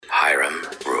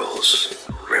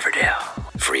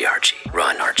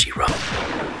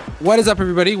What is up,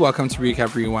 everybody? Welcome to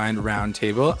Recap Rewind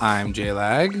Roundtable. I'm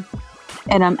J-Lag.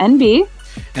 And I'm NB.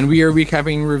 And we are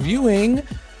recapping, reviewing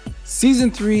Season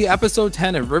 3, Episode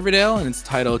 10 of Riverdale, and it's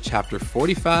titled Chapter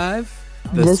 45,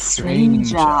 The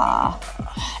Stranger.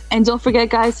 And don't forget,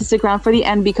 guys, to stick around for the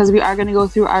end because we are going to go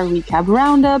through our recap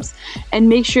roundups. And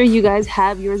make sure you guys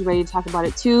have yours ready to talk about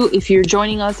it, too. If you're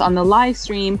joining us on the live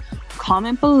stream,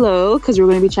 comment below because we're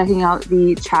going to be checking out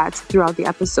the chats throughout the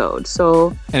episode.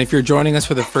 And if you're joining us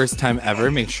for the first time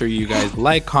ever, make sure you guys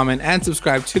like, comment, and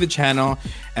subscribe to the channel.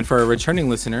 And for our returning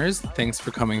listeners, thanks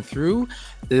for coming through.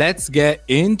 Let's get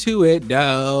into it,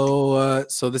 though.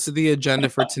 So this is the agenda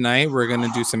for tonight. We're going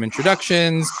to do some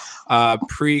introductions,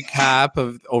 pre-cap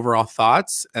of overall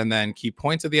thoughts, and then key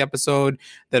points of the episode.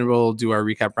 Then we'll do our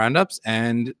recap roundups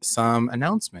and some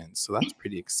announcements. So that's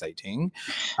pretty exciting.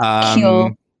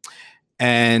 Cool.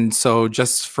 And so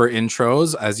just for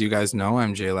intros, as you guys know,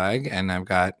 I'm J-Lag, and I've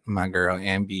got my girl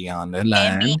Ambi on the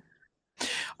line.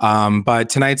 But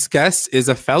tonight's guest is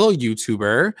a fellow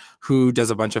YouTuber who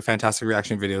does a bunch of fantastic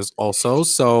reaction videos also.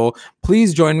 So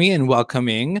please join me in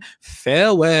welcoming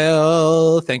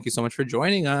Farewell. Thank you so much for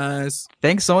joining us.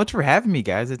 Thanks so much for having me,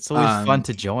 guys. It's always fun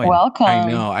to join. Welcome. I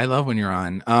know. I love when you're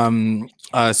on.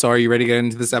 So are you ready to get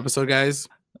into this episode, guys?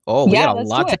 Oh, we got a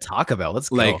lot to talk about. Let's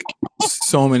go. Like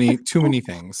too many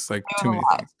things. Like too many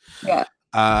things. Yeah.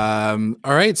 All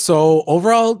right. So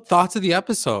overall thoughts of the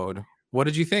episode. What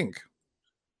did you think?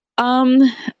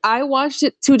 I watched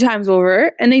it 2 times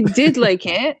over and I did like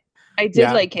it.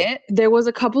 Like it. There was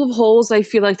a couple of holes I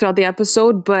feel like throughout the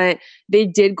episode, but they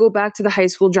did go back to the high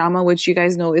school drama, which you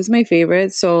guys know is my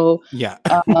favorite. So yeah,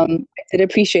 I did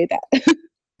appreciate that.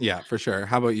 Yeah, for sure.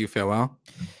 How about you, Farewell?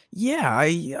 Yeah,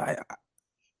 I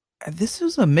this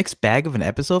was a mixed bag of an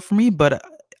episode for me, but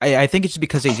I think it's just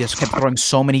because they just kept throwing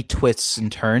so many twists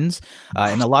and turns,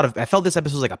 and I felt this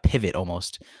episode was like a pivot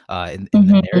almost in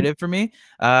the narrative for me,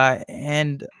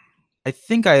 and I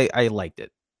think I liked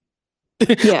it.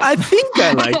 Yeah, I think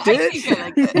I liked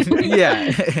it. Yeah,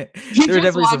 you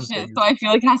just watched it, so I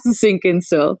feel like it has to sink in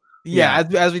still. Yeah,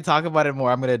 as we talk about it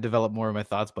more, I'm gonna develop more of my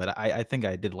thoughts, but I think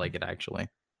I did like it actually.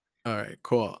 All right,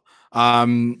 cool.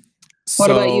 What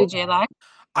about you, J-Lag?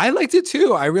 I liked it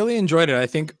too. I really enjoyed it. I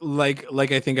think like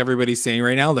I think everybody's saying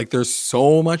right now, like there's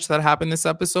so much that happened this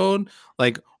episode.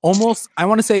 Like almost, I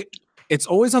want to say it's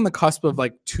always on the cusp of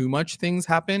like too much things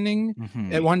happening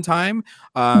at one time.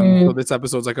 So this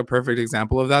episode's like a perfect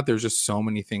example of that. There's just so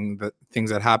many things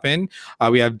that happen.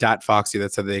 We have Dat Foxy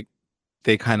that said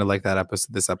they kind of like that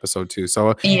this episode too.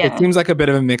 So it seems like a bit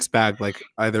of a mixed bag, like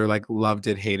either like loved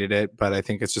it, hated it, but I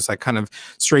think it's just like kind of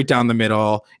straight down the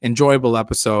middle, enjoyable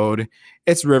episode.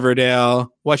 It's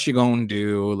Riverdale. What you gonna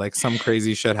do? Like some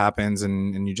crazy shit happens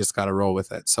and you just gotta roll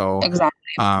with it. So exactly.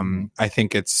 I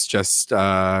think it's just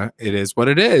it is what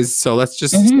it is. So let's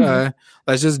just do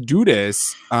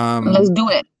this. Let's do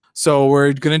it. So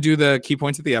we're going to do the key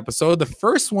points of the episode. The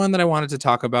first one that I wanted to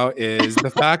talk about is the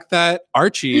fact that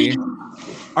Archie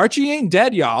ain't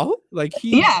dead, y'all. Like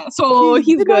he's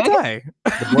good. Die.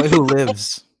 The boy who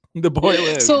lives. The boy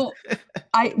lives. So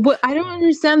I don't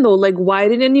understand though. Like, why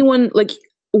did anyone like?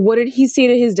 What did he say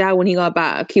to his dad when he got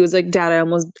back? He was like, "Dad,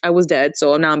 I was dead,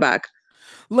 so now I'm back."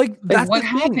 Like that's what the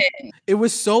happened? Thing. It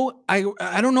was so I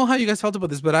don't know how you guys felt about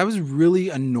this, but I was really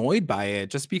annoyed by it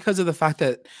just because of the fact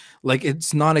that like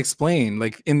it's not explained.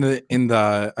 Like in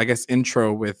the I guess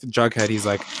intro with Jughead, he's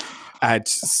like, at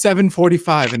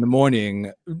 7:45 in the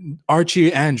morning,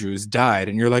 Archie Andrews died,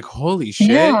 and you're like, holy shit.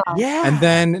 Yeah. And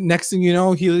then next thing you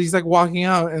know, he's like walking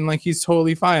out and like he's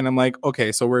totally fine. I'm like,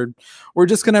 okay, so we're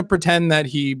just gonna pretend that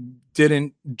he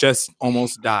didn't just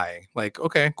almost die. Like,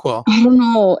 okay, cool. I don't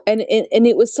know. And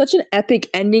it was such an epic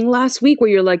ending last week where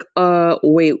you're like,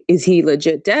 wait, is he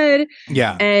legit dead?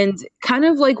 Yeah. And kind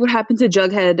of like what happened to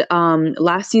Jughead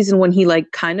last season when he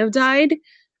like kind of died.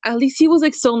 At least he was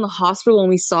like still in the hospital when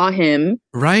we saw him.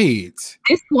 Right.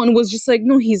 This one was just like,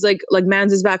 no, he's like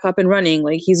Mans is back up and running.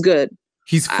 Like he's good.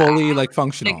 He's fully like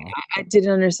functional. Like, I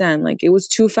didn't understand. Like it was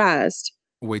too fast.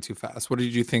 Way too fast. What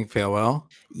did you think, Farewell?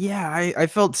 Yeah, I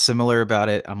felt similar about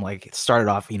it. I'm like, it started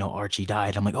off, Archie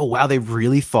died. I'm like, oh wow, they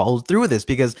really followed through with this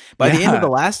because by the end of the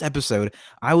last episode,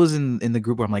 I was in the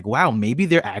group where I'm like, wow, maybe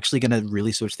they're actually gonna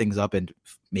really switch things up and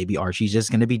maybe Archie's just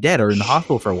gonna be dead or in the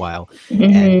hospital for a while.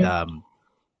 And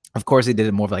of course, they did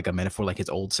it more of like a metaphor, like his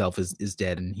old self is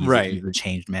dead and he's a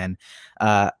changed man.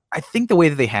 I think the way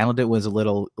that they handled it was a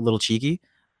little cheeky.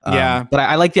 But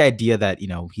I like the idea that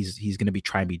he's going to be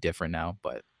trying to be different now.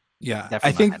 But Yeah, I Definitely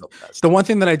not think handled best. the one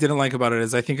thing that I didn't like about it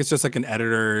is I think it's just like an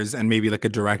editor's and maybe like a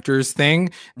director's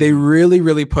thing. They Mhm. really,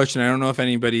 really pushed, and I don't know if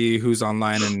anybody who's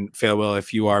online and fail will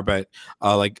if you are, but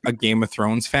like a Game of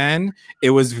Thrones fan, it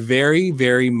was very,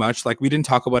 very much like we didn't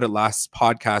talk about it last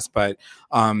podcast, but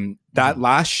that Mhm.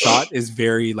 last shot is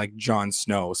very like Jon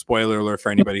Snow. Spoiler alert for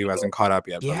anybody who hasn't caught up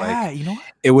yet, but Yeah, like you know what?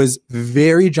 it was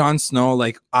very Jon Snow,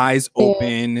 like eyes Yeah.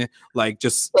 open, like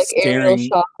just Like aerial staring,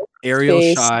 shot. aerial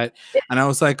Space. shot. And I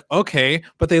was like, okay,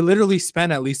 but they literally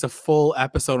spent at least a full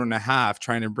episode and a half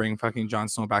trying to bring fucking Jon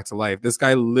Snow back to life. This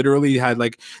guy literally had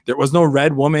like, there was no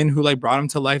red woman who like brought him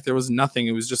to life. There was nothing.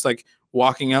 It was just like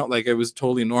walking out like it was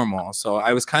totally normal. So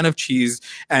I was kind of cheesed.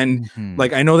 And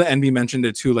like, I know that NB mentioned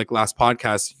it too, like last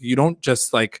podcast, you don't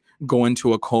just like go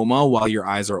into a coma while your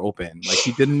eyes are open. Like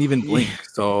he didn't even blink.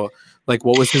 So like,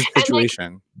 what was his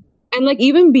situation? And like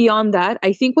even beyond that,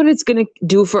 I think what it's gonna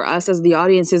do for us as the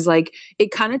audience is like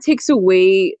it kind of takes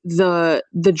away the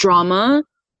drama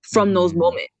from those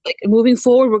moments. Like moving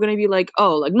forward, we're gonna be like,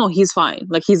 oh, like no, he's fine,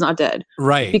 like he's not dead.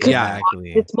 Right. Because Yeah.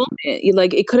 Exactly. this moment,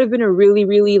 like it could have been a really,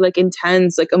 really like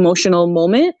intense, like emotional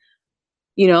moment,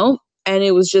 you know. And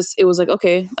it was like,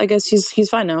 okay, I guess he's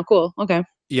fine now. Cool. Okay.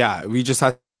 Yeah, we just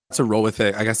had to roll with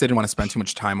it. I guess they didn't want to spend too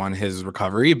much time on his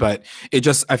recovery, but it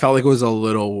just I felt like it was a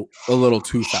little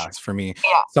too fast for me.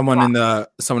 Yeah. Someone in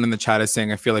the chat is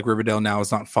saying I feel like Riverdale now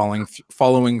is not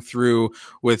following through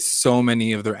with so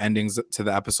many of their endings to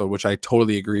the episode, which I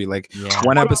totally agree. Like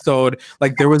one episode,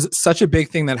 like there was such a big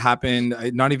thing that happened,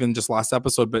 not even just last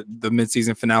episode, but the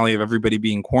mid-season finale of everybody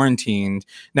being quarantined.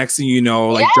 Next thing you know,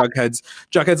 like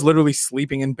Jughead's literally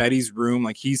sleeping in Betty's room,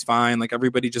 like he's fine, like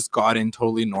everybody just got in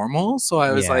totally normal. So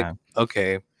I was like,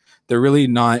 okay, they're really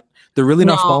not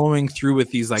following through with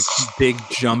these like big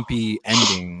jumpy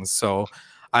endings. So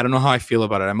I don't know how I feel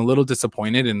about it. I'm a little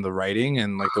disappointed in the writing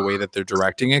and like the way that they're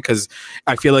directing it, because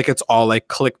I feel like it's all like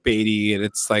clickbaity and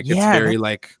it's like it's very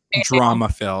like drama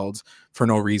filled for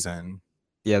no reason.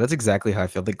 Yeah, that's exactly how I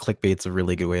feel. The clickbait's a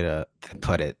really good way to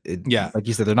put it. Yeah, like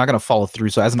you said, they're not going to follow through.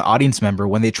 So as an audience member,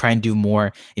 when they try and do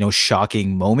more,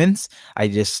 shocking moments, I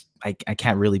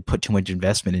can't really put too much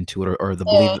investment into it, or the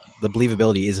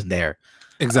believability isn't there.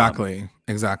 Exactly.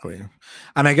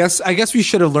 And I guess we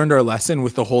should have learned our lesson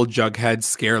with the whole Jughead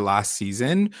scare last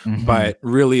season, but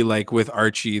really like with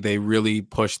Archie, they really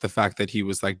pushed the fact that he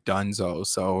was like donezo.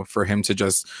 So for him to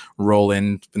just roll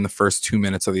in the first 2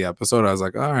 minutes of the episode, I was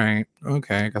like, all right,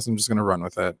 okay, I guess I'm just going to run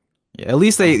with it. Yeah, at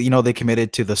least they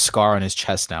committed to the scar on his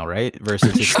chest now, right?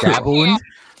 Versus his stab wound.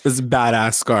 This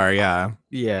badass scar, yeah,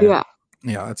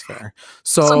 that's fair.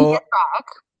 So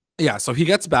he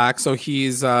gets back. So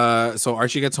he's so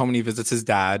Archie gets home and he visits his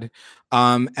dad.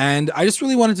 And I just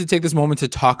really wanted to take this moment to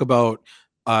talk about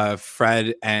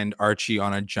Fred and Archie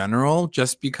on a general,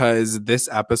 just because this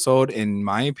episode, in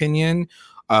my opinion,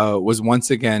 was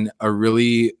once again a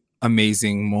really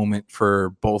amazing moment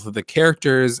for both of the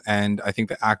characters, and I think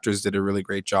the actors did a really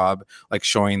great job like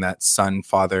showing that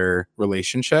son-father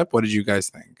relationship. What did you guys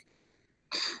think?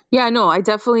 Yeah, no,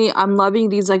 I'm loving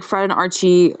these like Fred and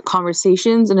Archie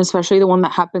conversations, and especially the one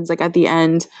that happens like at the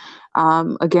end.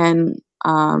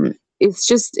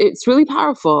 It's really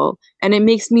powerful, and it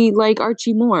makes me like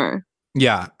Archie more.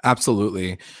 Yeah,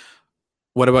 absolutely.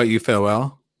 What about you,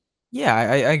 Farewell? Yeah,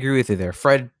 I agree with you there.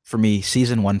 Fred, for me,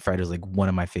 season 1 Fred is like one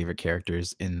of my favorite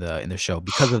characters in the show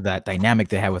because of that dynamic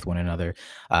they have with one another,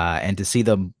 and to see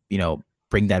them,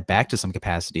 bring that back to some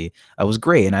capacity was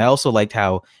great. And I also liked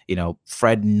how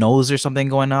Fred knows there's something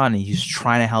going on and he's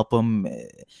trying to help him,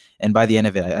 and by the end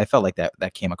of it I felt like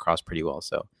that came across pretty well.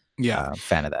 So yeah,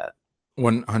 fan of that.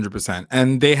 100%.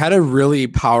 And they had a really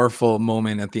powerful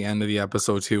moment at the end of the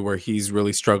episode too, where he's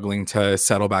really struggling to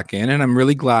settle back in, and I'm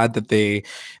really glad that they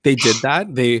did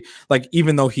that. They like,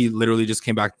 even though he literally just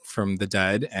came back from the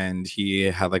dead and he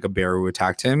had like a bear who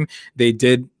attacked him, they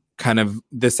did kind of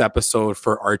this episode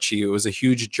for Archie. It was a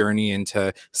huge journey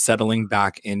into settling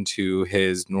back into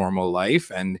his normal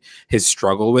life and his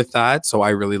struggle with that. So I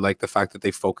really like the fact that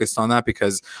they focused on that,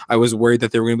 because I was worried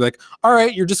that they were going to be like, all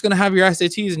right, you're just going to have your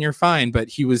SATs and you're fine. But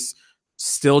he was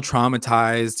still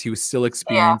traumatized. He was still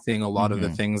experiencing a lot of the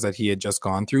things that he had just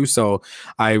gone through. So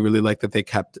I really like that they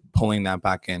kept pulling that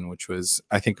back in, which was,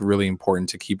 I think, really important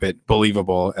to keep it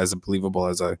believable as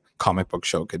a comic book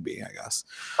show could be, I guess.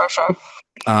 For sure.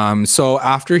 So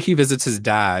after he visits his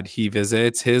dad, he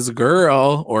visits his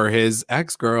girl, or his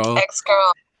ex-girl.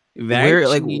 Where,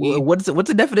 like, what's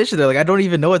the definition there? Like, I don't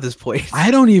even know at this point.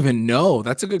 I don't even know.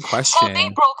 That's a good question. So they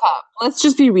broke up. Let's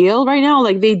just be real right now.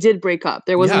 Like, they did break up.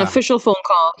 There was an official phone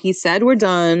call. He said, we're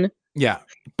done. Yeah.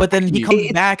 But then he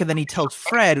comes back and then he tells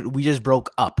Fred, we just broke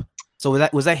up. So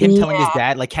was that him telling his Yeah.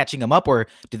 dad, like catching him up, or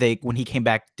when he came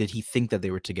back, did he think that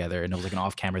they were together and it was like an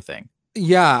off-camera thing?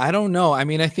 Yeah, I don't know. I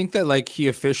mean, I think that like he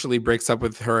officially breaks up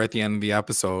with her at the end of the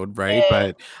episode, right?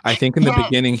 But I think in the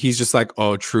beginning he's just like,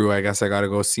 "Oh, true. I guess I gotta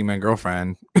go see my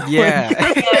girlfriend." Yeah,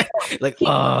 like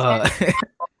I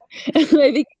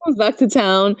think he comes back to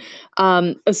town,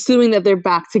 assuming that they're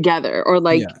back together, or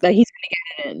like that he's gonna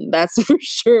get in. That's for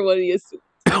sure what he assumes.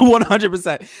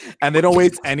 100%. And they don't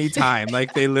waste any time.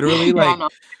 Like they literally like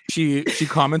she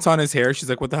comments on his hair. She's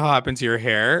like, "What the hell happened to your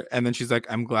hair?" And then she's like,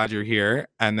 "I'm glad you're here."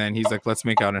 And then he's like, "Let's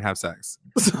make out and have sex."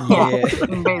 So,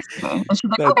 Basically. And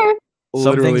she's like, okay.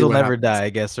 Some things will never die, I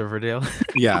guess, Riverdale.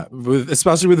 Yeah,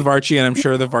 especially with Varchi, and I'm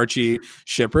sure the Varchi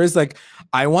shippers. Like,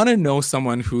 I want to know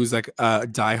someone who's like a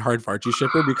diehard Varchi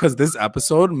shipper, because this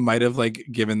episode might have like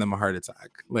given them a heart attack.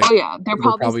 Like, oh yeah, they're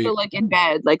probably still like in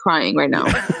bed, like crying right now.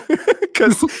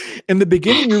 Because in the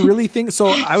beginning, you really think so.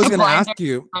 I was gonna ask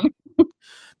you.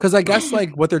 Because I guess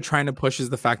like what they're trying to push is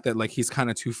the fact that like he's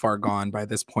kind of too far gone by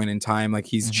this point in time. Like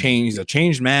he's changed, a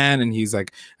changed man, and he's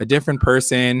like a different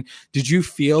person. Did you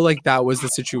feel like that was the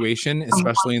situation,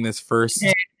 especially in this first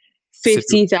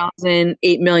 50,000,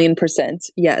 8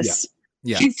 million%? Yes.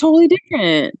 Yeah. He's totally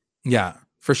different. Yeah,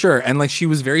 for sure. And like she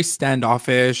was very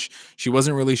standoffish. She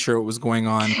wasn't really sure what was going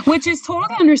on. Which is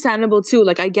totally understandable too.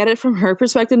 Like I get it from her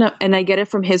perspective and I get it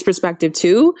from his perspective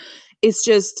too. It's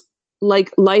just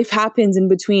like life happens in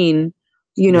between,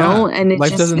 you know, and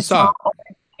life doesn't stop.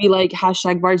 Be like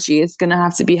 #Varchi. It's gonna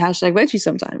have to be #Veggie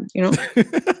sometimes, you know.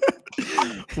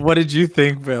 What did you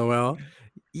think, Bill?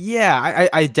 Yeah,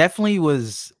 I definitely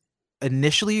was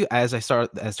initially as I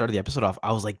started the episode off.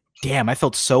 I was like, damn, I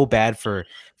felt so bad for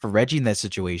Reggie in that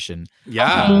situation.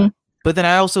 Yeah. But then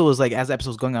I also was like, as the episode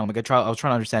was going on, like I was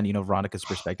trying to understand, you know, Veronica's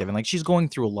perspective, and like she's going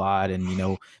through a lot, and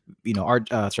Veggie,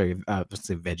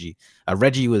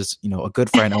 Reggie was, you know, a good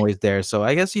friend, always there. So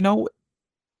I guess, you know,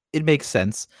 it makes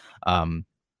sense.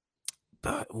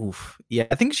 But yeah,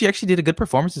 I think she actually did a good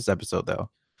performance this episode, though.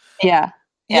 Yeah.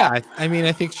 I mean,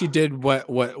 I think she did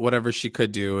whatever she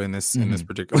could do in this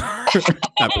particular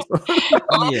episode. Let's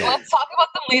talk about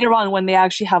them later on when they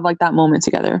actually have like that moment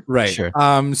together. Right. Sure.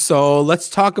 So let's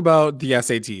talk about the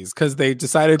SATs, because they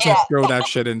decided to throw that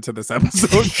shit into this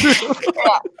episode.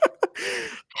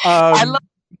 I love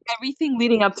everything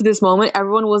leading up to this moment.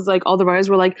 Everyone was like, all the writers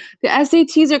were like, the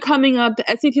SATs are coming up. The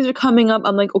SATs are coming up.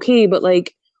 I'm like, okay, but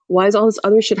like, why is all this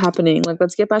other shit happening? Like,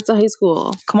 let's get back to high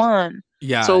school. Come on.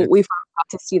 Yeah. So we got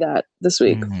to see that this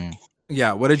week.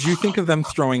 Yeah. What did you think of them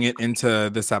throwing it into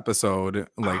this episode,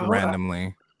 like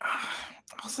randomly? I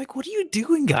was like, what are you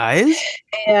doing, guys?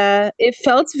 Yeah, it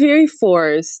felt very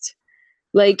forced.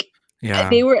 Like,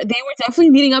 they were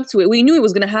definitely leading up to it. We knew it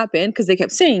was going to happen because they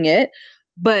kept saying it,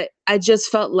 but I just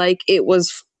felt like it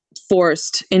was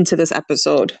forced into this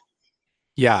episode.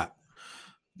 Yeah.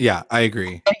 Yeah, I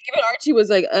agree. Like, even Archie was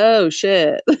like, "Oh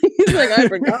shit!" He's like, "I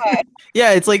forgot."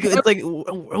 Yeah, it's like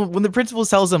when the principal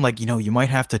tells him, like, you know, you might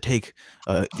have to take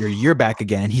your year back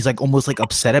again. He's like almost like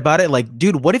upset about it. Like,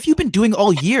 dude, what have you been doing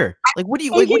all year? Like, what do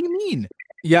you mean?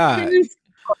 Yeah.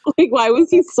 Like, why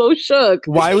was he so shook?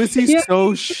 Why was he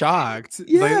so shocked?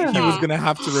 Like he was gonna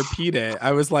have to repeat it.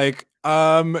 I was like,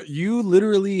 you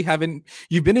literally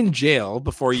you've been in jail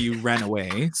before you ran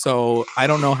away. So I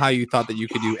don't know how you thought that you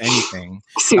could do anything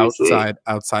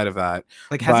outside of that.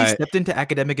 Like, has he stepped into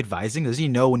academic advising? Does he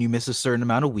know when you miss a certain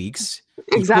amount of weeks?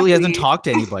 Exactly. He clearly hasn't talked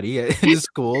to anybody in his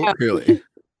school. Yeah. Really.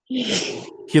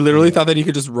 He literally thought that he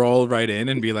could just roll right in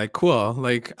and be like, cool,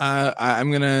 like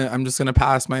I'm just gonna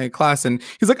pass my class. And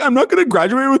he's like, I'm not gonna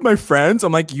graduate with my friends.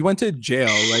 I'm like, you went to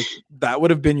jail. Like, that would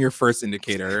have been your first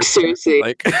indicator. Seriously.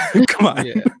 Like, come on.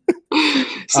 Yeah.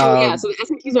 So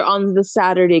the SATs are on the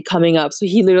Saturday coming up. So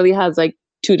he literally has like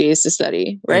 2 days to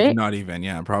study, right? Like, not even,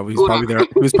 probably. He's probably there.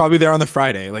 He was probably there on the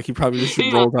Friday. Like, he probably just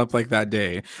rolled up like that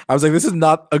day. I was like, this is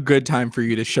not a good time for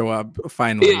you to show up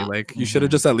finally. Yeah. Like, you should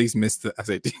have just at least missed the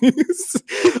SATs.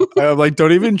 I'm like,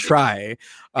 don't even try.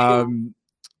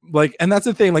 Like, and that's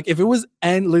the thing. Like, if it was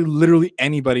literally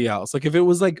anybody else, like if it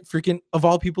was like freaking of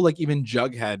all people, like even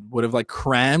Jughead would have like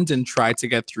crammed and tried to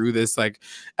get through this like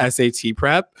SAT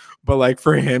prep. But like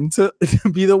for him to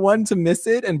be the one to miss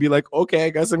it and be like, okay, I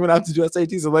guess I'm gonna have to do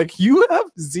SATs. I'm like, you have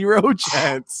zero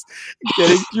chance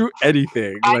getting through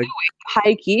anything. Like,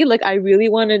 high key, like I really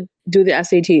want to do the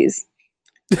SATs.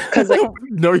 Because like,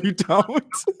 no, you don't.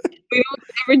 We don't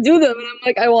ever do them, and I'm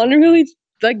like, I want to really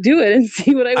like do it and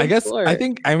see what I guess for. I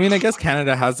guess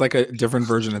Canada has like a different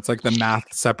version. It's like the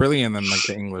math separately and then like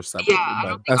the English separately.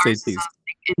 Yeah, but SATs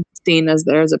insane as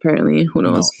theirs apparently. Who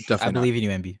knows? No, I believe in you,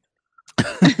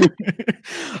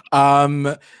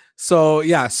 MB. So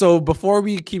yeah, so before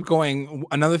we keep going,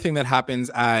 another thing that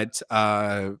happens at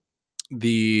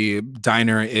the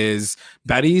diner is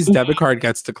Betty's debit card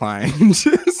gets declined.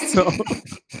 So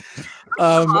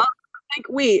like,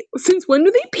 wait, since when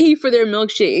do they pay for their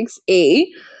milkshakes?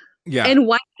 Yeah. And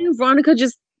why didn't Veronica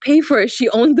just pay for it? She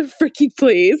owned the freaking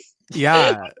place.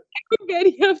 Yeah.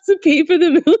 Betty have to pay for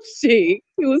the milkshake.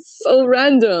 It was so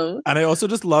random. And I also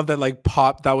just love that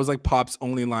that was like Pop's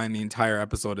only line the entire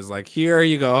episode is like, here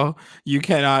you go. You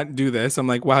cannot do this. I'm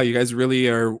like, wow, you guys really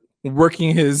are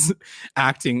working his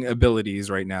acting abilities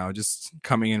right now, just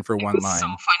coming in for one line. So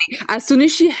funny. As soon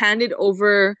as she handed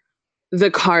over the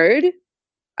card,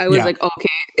 I was like, okay,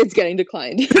 it's getting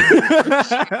declined. They've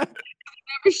never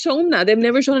shown that. They've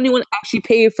never shown anyone actually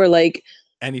pay for like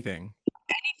anything.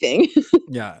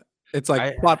 Yeah. It's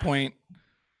like plot point.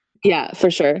 Yeah,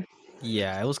 for sure.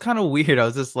 Yeah, it was kind of weird. I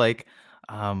was just like,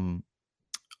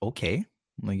 okay,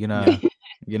 like, you're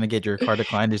gonna get your card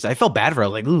declined. I felt bad for her.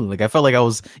 Like, ooh, like I felt like I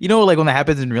was, like when that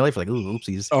happens in real life, like, ooh,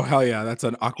 oopsies. Oh hell yeah, that's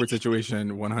an awkward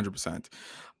situation, 100%.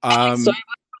 So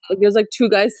there's like two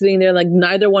guys sitting there, like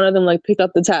neither one of them like picked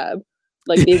up the tab.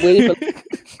 Like they waited for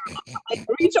like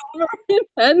reach over and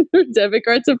hand their debit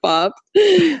card to Pop.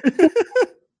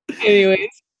 Anyways.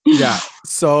 Yeah.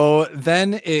 So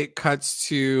then it cuts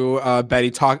to Betty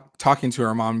talking to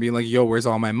her mom, being like, "Yo, where's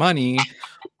all my money?"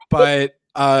 But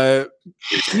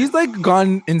she's like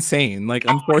gone insane. Like,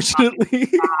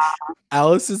 unfortunately,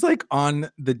 Alice is like on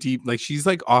the deep, like she's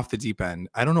like off the deep end.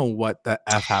 I don't know what the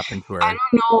F happened to her. I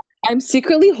don't know. I'm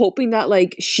secretly hoping that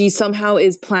like she somehow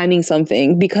is planning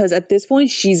something, because at this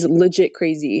point she's legit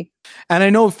crazy. And I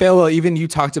know, Fail, even you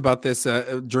talked about this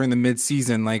during the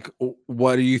mid-season. Like,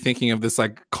 what are you thinking of this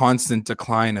like constant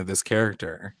decline of this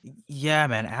character? Yeah,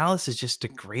 man, Alice is just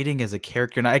degrading as a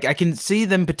character, and I can see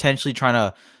them potentially trying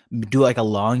to do like a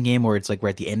long game where it's like we're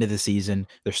at the end of the season,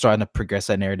 they're starting to progress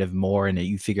that narrative more, and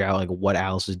you figure out like what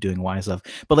Alice is doing, why and stuff.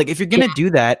 But like, if you're gonna do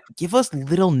that, give us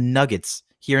little nuggets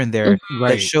here and there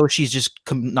that show she's just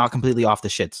not completely off the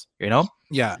shits,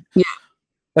 Yeah.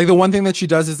 Like the one thing that she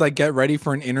does is like get ready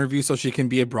for an interview so she can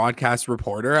be a broadcast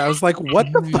reporter. I was like,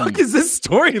 what the fuck is this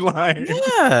storyline?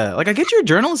 Yeah, like I get you're a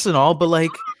journalist and all, but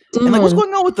like, and like what's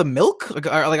going on with the milk?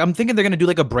 Like I'm thinking they're gonna do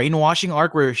like a brainwashing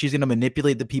arc where she's gonna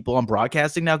manipulate the people on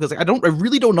broadcasting now, because like, I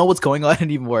really don't know what's going on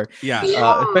anymore. Yeah,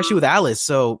 especially with Alice.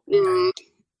 So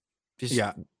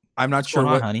I'm not sure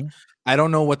what, honey. I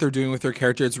don't know what they're doing with her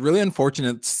character. It's really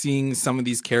unfortunate seeing some of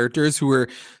these characters who are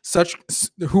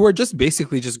just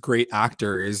basically just great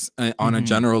actors on a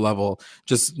general level,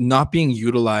 just not being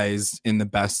utilized in the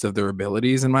best of their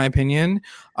abilities, in my opinion.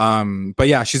 But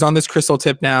yeah, she's on this crystal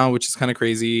tip now, which is kind of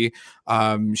crazy.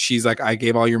 She's like, I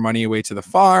gave all your money away to the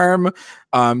farm.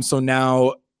 So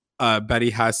now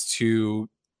Betty has to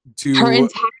do her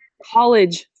entire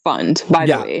college fund, by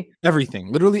the way.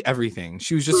 Everything, literally everything.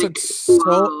 She was just like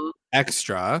so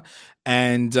extra.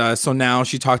 And so now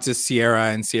she talked to Sierra,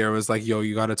 and Sierra was like, yo,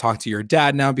 you got to talk to your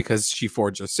dad now because she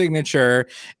forged her signature,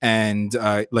 and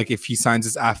like if he signs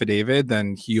his affidavit,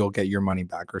 then he'll get your money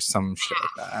back or some shit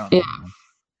like that. I don't know.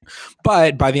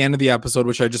 But by the end of the episode,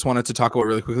 which I just wanted to talk about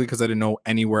really quickly because I didn't know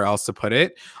anywhere else to put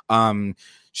it,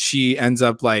 she ends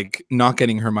up like not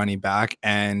getting her money back,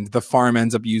 and the farm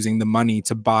ends up using the money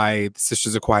to buy the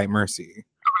Sisters of Quiet Mercy,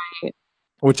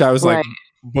 which I was like,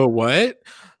 but what?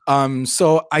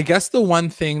 So I guess the one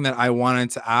thing that I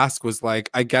wanted to ask was like,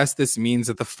 I guess this means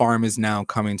that the farm is now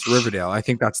coming to Riverdale. I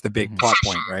think that's the big plot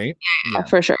point, right? Yeah,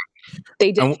 for sure.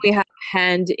 They definitely have a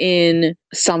hand in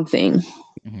something.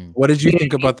 What did you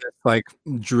think about this like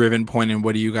driven point, and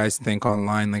what do you guys think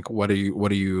online? Like, what are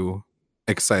you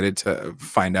excited to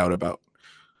find out about?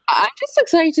 I'm just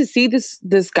excited to see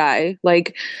this guy,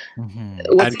 like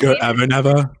Edgar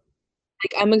Evaneva.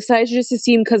 Like, I'm excited just to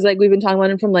see him because like we've been talking about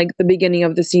him from like the beginning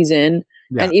of the season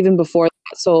and even before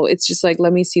that. So it's just like,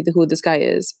 let me see who this guy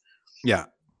is. Yeah.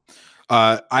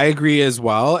 I agree as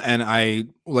well. And I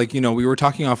like, we were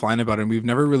talking offline about it, and we've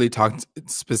never really talked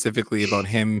specifically about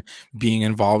him being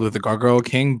involved with the Gargoyle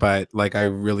King, but like I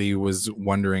really was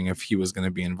wondering if he was going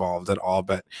to be involved at all.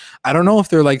 But I don't know if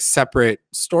they're like separate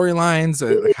storylines,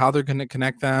 like how they're going to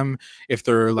connect them, if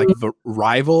they're like the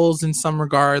rivals in some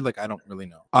regard. Like I don't really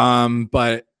know.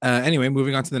 But anyway,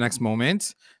 moving on to the next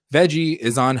moment. Veggie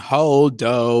is on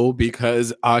hold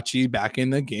because Archie back in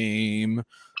the game.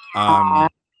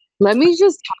 Let me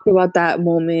just talk about that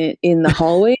moment in the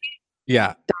hallway. Yeah.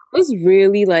 That was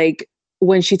really like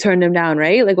when she turned him down,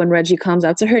 right? Like when Reggie comes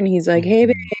up to her and he's like, hey,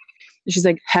 babe. And she's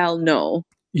like, hell no.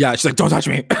 Yeah. She's like, don't touch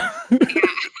me.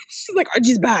 She's like,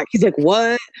 Archie's back. He's like,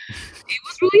 what? It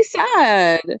was really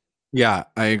sad. Yeah,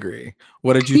 I agree.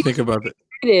 What did you think about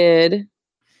it?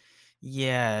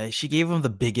 Yeah, she gave him the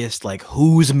biggest like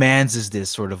whose man's is this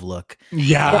sort of look.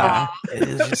 Yeah.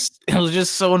 It was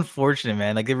just so unfortunate,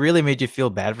 man. Like it really made you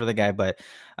feel bad for the guy, but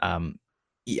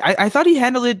I thought he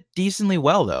handled it decently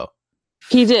well though.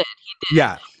 He did.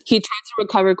 Yeah. He tried to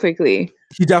recover quickly.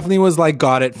 He definitely was like,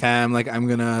 got it, fam. Like, I'm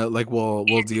gonna like we'll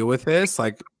deal with this.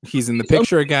 Like, he's in the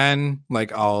picture again.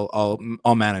 Like, I'll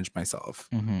manage myself.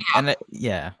 Mm-hmm. And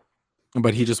yeah.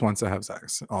 But he just wants to have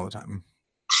sex all the time.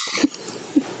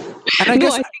 And I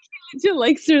guess I think he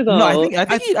likes her though. No,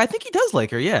 I think he does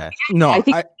like her. Yeah. No, I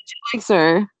think he likes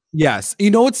her. Yes.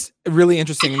 You know what's really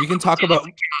interesting? We can talk about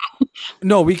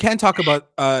we can't talk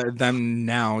about them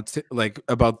now like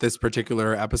about this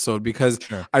particular episode because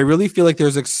I really feel like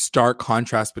there's a stark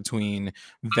contrast between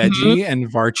Veggie and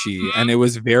Varchi, and it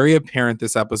was very apparent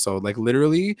this episode. Like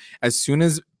literally as soon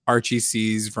as Archie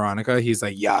sees Veronica, he's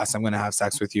like, yes, I'm gonna have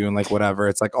sex with you, and like whatever.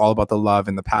 It's like all about the love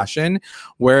and the passion.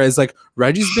 Whereas like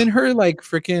Reggie's been her like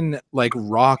freaking like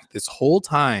rock this whole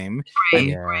time,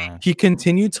 and he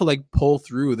continued to like pull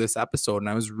through this episode, and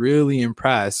I was really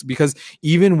impressed because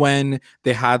even when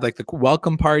they had like the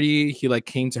welcome party, he like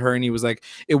came to her and he was like,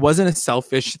 it wasn't a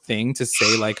selfish thing to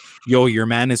say like, yo, your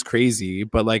man is crazy,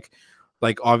 but like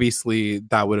obviously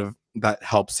that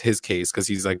helps his case because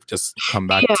he's like, just come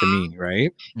back to me,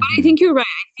 right? I think you're right.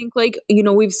 I think like, you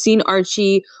know, we've seen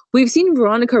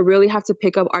Veronica really have to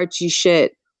pick up Archie's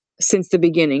shit since the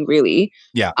beginning, really.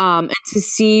 Yeah. And to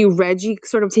see Reggie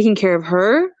sort of taking care of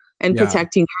her and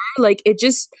protecting her, like it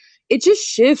just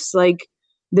shifts like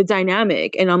the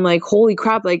dynamic. And I'm like, holy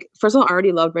crap! Like, first of all, I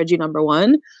already loved Reggie, number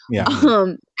one. Yeah.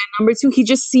 And number two, he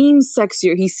just seems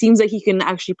sexier. He seems like he can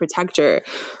actually protect her.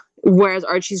 Whereas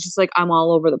Archie's just like, I'm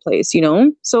all over the place, you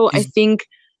know? So I think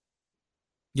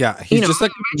he's just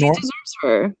like Reggie deserves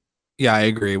her. Yeah, I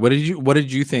agree. What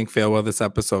did you think, Fail, about this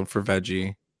episode for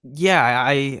Veggie? Yeah,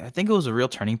 I think it was a real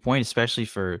turning point, especially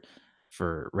for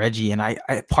Reggie. And I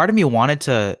part of me wanted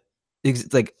to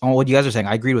like what you guys are saying,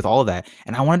 I agreed with all of that.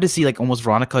 And I wanted to see like almost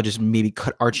Veronica just maybe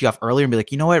cut Archie off earlier and be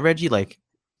like, you know what, Reggie, like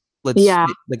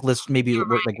let's maybe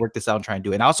work this out and try and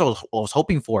do it. And also what I was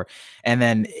hoping for. And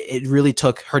then it really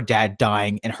took her dad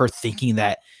dying and her thinking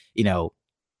that, you know,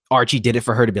 Archie did it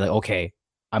for her to be like, okay,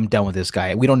 I'm done with this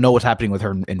guy. We don't know what's happening with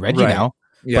her and Reggie now.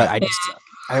 Yeah. But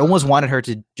I almost wanted her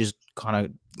to just kind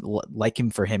of like him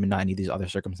for him and not any of these other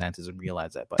circumstances and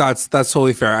realize that. But that's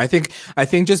totally fair. I think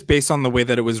just based on the way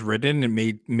that it was written,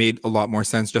 it made a lot more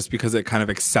sense just because it kind of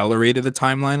accelerated the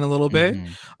timeline a little bit.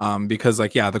 Because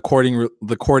like, yeah, the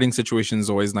courting situation is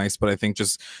always nice, but I think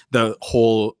just the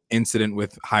whole incident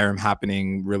with Hiram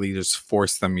happening really just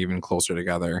forced them even closer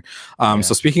together. So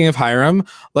speaking of Hiram,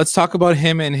 let's talk about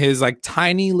him and his like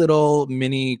tiny little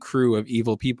mini crew of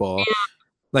evil people.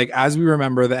 Like, as we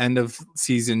remember the end of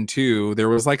season 2, there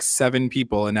was like 7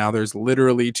 people, and now there's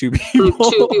literally 2 people.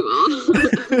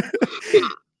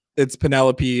 It's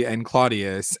Penelope and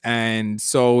Claudius. And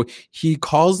so he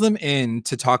calls them in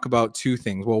to talk about 2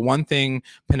 things. Well, one thing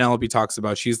Penelope talks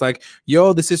about, she's like,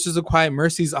 yo, the Sisters of Quiet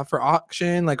Mercy's up for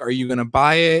auction. Like, are you going to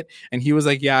buy it? And he was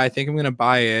like, yeah, I think I'm going to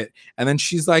buy it. And then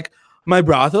she's like, my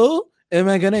brothel? Am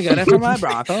I going to get it from my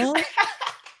brothel?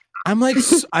 I'm like,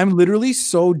 I'm literally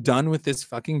so done with this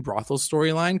fucking brothel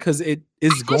storyline because it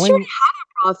is going. She have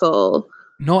a brothel.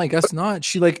 No, I guess not.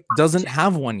 She like doesn't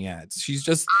have one yet. She's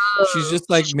just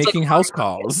like making house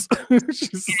calls. You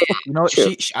know,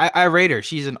 I rate her.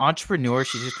 She's an entrepreneur.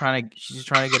 She's just trying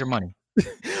to get her money,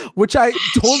 which I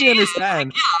totally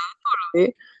understand.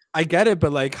 I get it,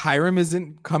 but like Hiram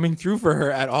isn't coming through for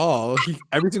her at all.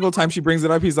 Every single time she brings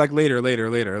it up, he's like later.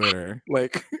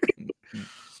 Like.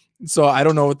 So I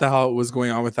don't know what the hell was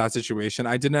going on with that situation.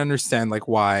 I didn't understand like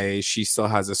why she still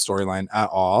has a storyline at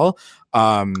all.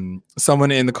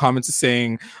 Someone in the comments is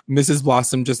saying Mrs.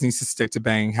 Blossom just needs to stick to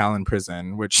banging Hal in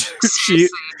prison, which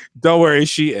don't worry,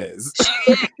 she is.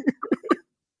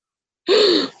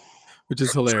 Which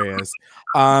is hilarious.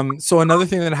 So another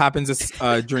thing that happens is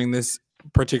during this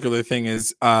particular thing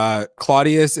is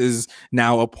Claudius is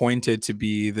now appointed to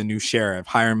be the new sheriff.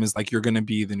 Hiram is like, you're gonna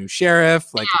be the new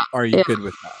sheriff. Like, are you good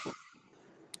with that?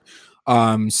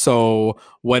 So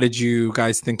what did you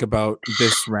guys think about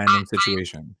this random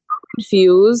situation?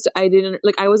 Confused. I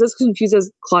was as confused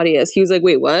as Claudius. He was like,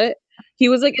 wait, what? He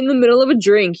was like in the middle of a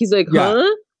drink. He's like, huh?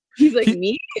 He's like,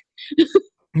 me?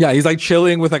 Yeah, he's like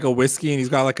chilling with like a whiskey and he's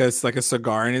got like a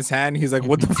cigar in his hand. He's like,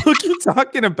 what the fuck are you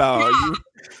talking about?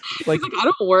 Like, I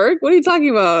don't work. What are you talking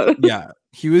about? Yeah,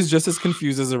 he was just as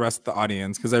confused as the rest of the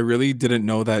audience because I really didn't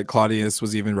know that Claudius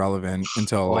was even relevant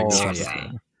until like this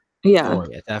episode. Yeah,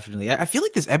 definitely. I feel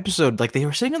like this episode, like they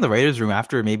were sitting in the writers' room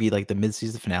after maybe like the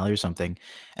mid-season finale or something,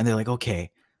 and they're like, okay,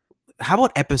 how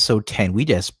about episode 10? We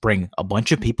just bring a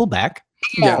bunch of people back,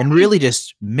 Yeah. and really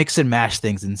just mix and mash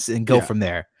things and go Yeah. from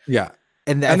there. Yeah.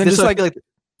 And then this just I like, feel like,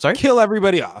 sorry, kill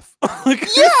everybody off. Like,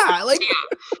 yeah, like,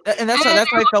 and that's how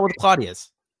I felt with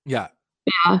Claudius. yeah.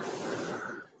 Yeah.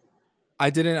 I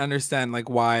didn't understand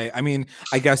like why. I mean,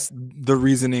 I guess the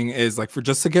reasoning is like for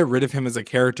just to get rid of him as a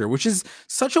character, which is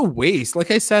such a waste.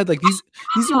 Like I said, like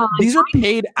these are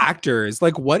paid actors.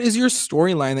 Like, what is your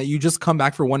storyline that you just come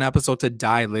back for one episode to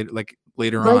die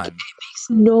later on? It makes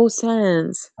no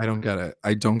sense. I don't get it.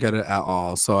 I don't get it at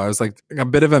all. So I was like a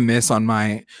bit of a miss on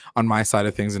my side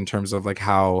of things in terms of like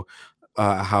how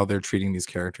they're treating these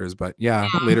characters. But yeah,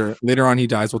 later on he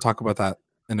dies. We'll talk about that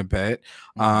in a bit.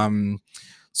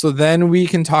 So then we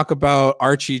can talk about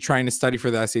Archie trying to study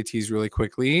for the SATs really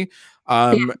quickly.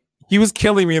 He was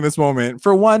killing me in this moment.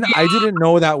 For one, I didn't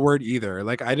know that word either.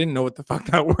 Like I didn't know what the fuck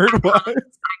that word was.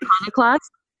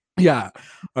 Iconoclast? Yeah.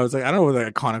 I was like, I don't know what the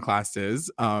iconoclast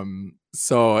is.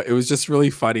 So it was just really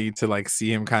funny to like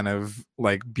see him kind of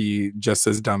like be just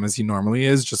as dumb as he normally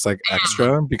is, just like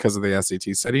extra because of the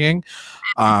SAT studying.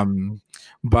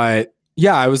 But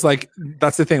yeah, I was like,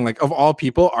 that's the thing. Like, of all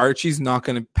people, Archie's not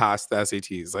going to pass the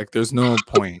SATs. Like, there's no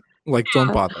point. Like,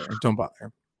 don't bother. Don't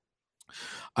bother.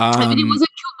 I mean, it was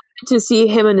a to see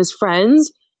him and his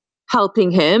friends helping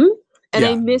him, and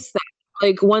I miss that.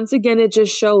 Like, once again, it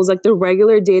just shows like the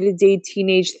regular day-to-day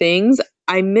teenage things.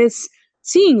 I miss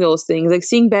seeing those things, like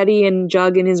seeing Betty and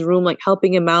Jug in his room, like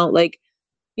helping him out. Like,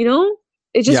 you know,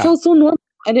 it just felt so normal,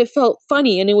 and it felt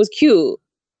funny, and it was cute.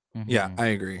 Yeah, I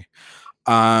agree.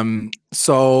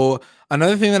 So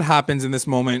another thing that happens in this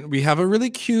moment, we have a really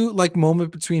cute like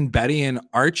moment between Betty and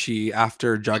Archie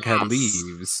after Jughead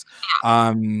leaves.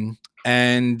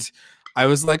 And I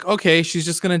was like, okay, she's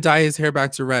just gonna dye his hair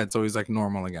back to red, so he's like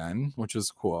normal again, which was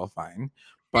cool, fine.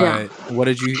 But what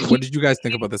did you guys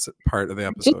think about this part of the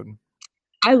episode?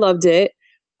 I loved it,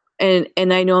 and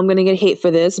I know I'm gonna get hate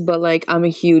for this, but like I'm a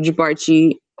huge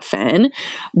Barchi fan.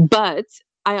 But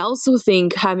I also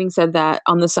think, having said that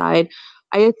on the side,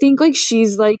 I think like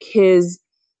she's like his,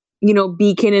 you know,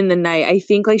 beacon in the night. I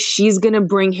think like she's gonna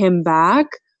bring him back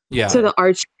to the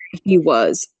Archie he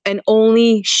was, and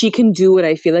only she can do it.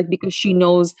 I feel like because she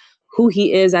knows who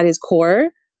he is at his core.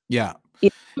 Yeah, you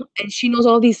know? And she knows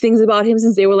all these things about him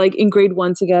since they were like in grade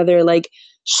 1 together. Like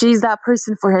she's that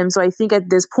person for him. So I think at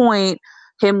this point,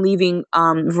 him leaving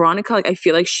Veronica, like I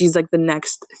feel like she's like the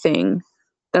next thing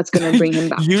that's gonna bring him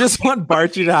back. You just want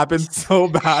Barchi to happen so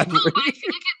badly. I feel like it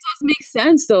does make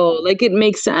sense though. Like it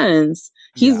makes sense.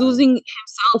 He's losing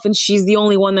himself, and she's the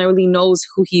only one that really knows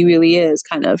who he really is.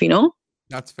 Kind of, you know.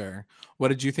 That's fair. What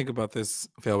did you think about this,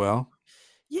 Farewell?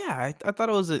 Yeah, I thought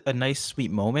it was a nice, sweet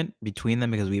moment between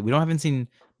them because we haven't seen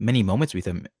many moments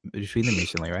between them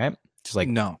recently, right? Just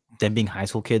like them being high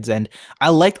school kids, and I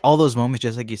liked all those moments,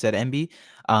 just like you said, MB.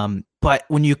 But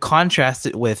when you contrast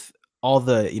it with all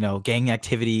the, you know, gang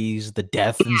activities, the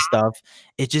death and stuff,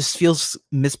 it just feels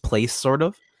misplaced, sort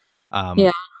of.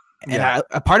 And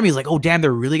a part of me is like, oh damn,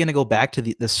 they're really gonna go back to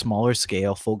the smaller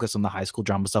scale, focus on the high school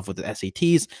drama stuff with the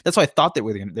SATs. That's what I thought they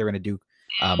were gonna do.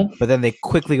 But then they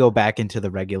quickly go back into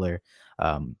the regular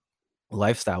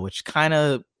lifestyle, which kind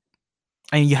of,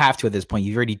 I mean, you have to at this point.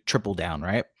 You've already tripled down,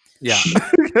 right? Yeah,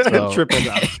 triple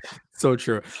down. So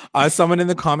true. Someone in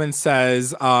the comments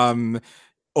says,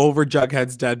 over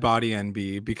Jughead's dead body,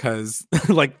 NB, because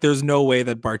like there's no way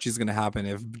that Barchi's gonna happen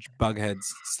if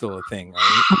Bughead's still a thing,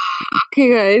 right?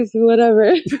 Okay, guys,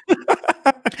 whatever.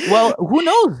 Well, who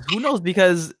knows?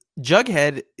 Because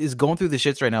Jughead is going through the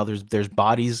shits right now. There's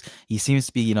bodies. He seems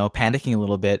to be, you know, panicking a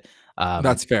little bit.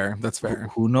 That's fair. That's fair.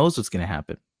 Who knows what's gonna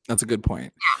happen? That's a good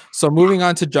point. So moving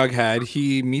on to Jughead,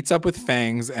 he meets up with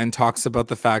Fangs and talks about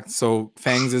the fact. So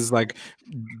Fangs is like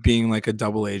being like a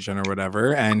double agent or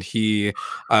whatever, and he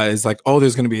is like, "Oh,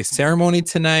 there's going to be a ceremony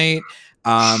tonight."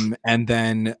 And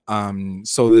then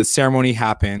so the ceremony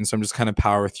happens. So I'm just kind of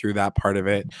power through that part of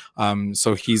it.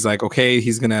 So he's like, okay,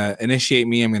 he's gonna initiate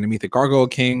me. I'm gonna meet the Gargoyle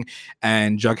King,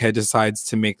 and Jughead decides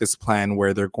to make this plan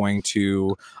where they're going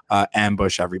to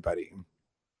ambush everybody.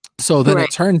 So then it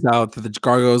turns out that the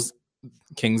Gargoyle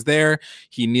King's there.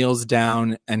 He kneels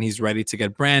down and he's ready to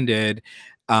get branded.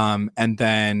 And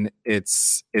then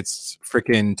it's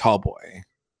freaking Tallboy,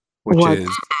 which is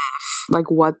like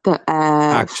what the F?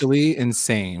 Actually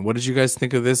insane. What did you guys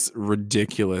think of this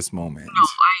ridiculous moment?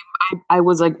 No, I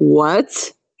was like,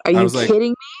 what? Are you kidding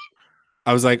me?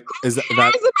 I was like, is that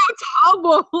about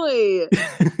Tallboy?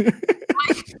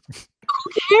 Like,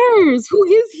 who cares? Who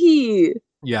is he?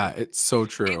 Yeah, it's so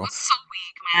true. It was so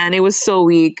weak, man. It was so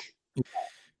weak.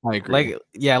 I agree.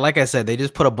 Like I said, they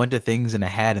just put a bunch of things in a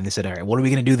hat and they said, all right, what are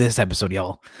we gonna do this episode,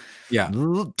 y'all? Yeah.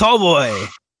 Tall boy.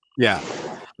 Yeah.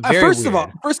 Very First weird.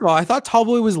 of all, I thought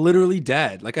Tallboy was literally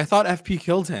dead. Like I thought FP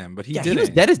killed him, but he didn't. He was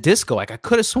dead as disco. Like I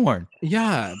could have sworn.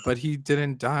 Yeah, but he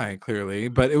didn't die clearly.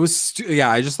 But it was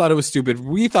I just thought it was stupid.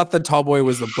 We thought that Tallboy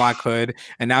was the Black Hood,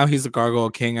 and now he's the Gargoyle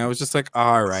King. I was just like,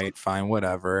 all right, fine,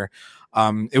 whatever.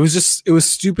 It was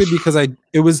stupid because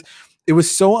it was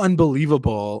so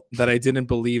unbelievable that I didn't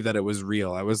believe that it was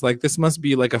real. I was like, this must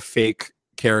be like a fake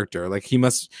character. Like he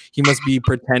must be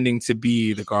pretending to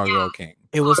be the Gargoyle King.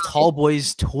 It was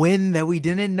Tallboy's twin that we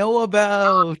didn't know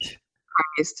about.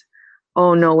 Christ.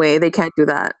 Oh no way! They can't do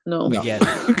that. No. Yeah.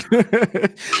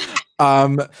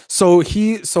 So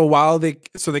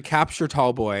they capture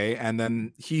Tallboy, and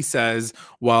then he says,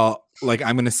 well, like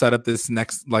I'm gonna set up this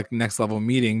next level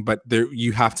meeting, but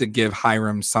you have to give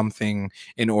Hiram something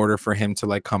in order for him to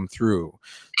like come through.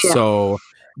 Yeah. So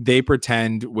they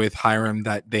pretend with Hiram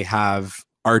that they have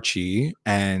Archie,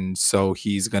 and so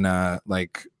he's gonna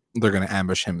they're gonna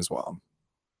ambush him as well.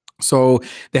 So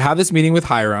they have this meeting with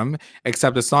Hiram,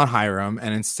 except it's not Hiram,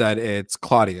 and instead it's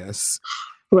Claudius,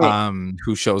 right.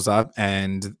 Who shows up,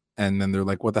 and then they're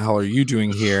like, "What the hell are you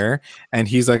doing here?" And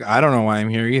he's like, "I don't know why I'm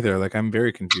here either. Like, I'm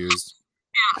very confused."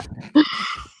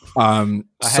 I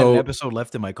had an episode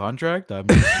left in my contract. Yeah,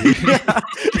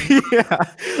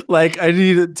 like I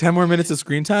need 10 more minutes of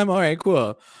screen time. All right,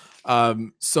 cool.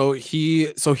 So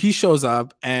he shows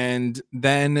up, and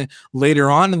then later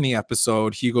on in the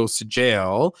episode he goes to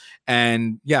jail,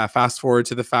 and fast forward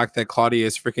to the fact that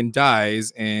Claudius freaking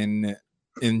dies in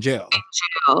jail.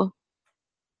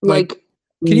 Like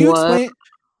can you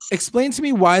explain to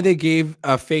me why they gave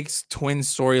a fake twin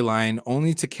storyline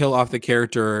only to kill off the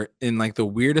character in like the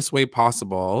weirdest way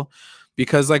possible?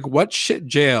 Because like what shit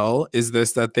jail is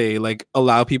this that they like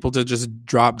allow people to just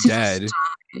drop dead?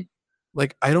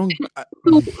 Like I don't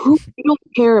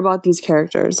care about these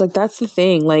characters. Like that's the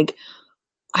thing. Like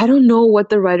I don't know what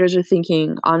the writers are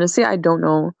thinking. Honestly, I don't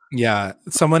know. Yeah,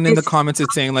 someone in the comments is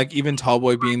saying like even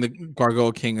Tallboy being the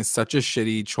Gargoyle King is such a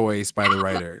shitty choice by the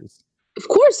writers. Of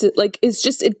course,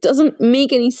 it doesn't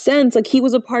make any sense. Like he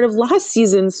was a part of last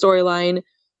season's storyline,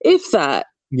 if that.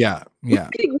 Yeah. Why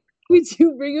would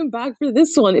you bring him back for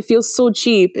this one? It feels so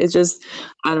cheap. It's just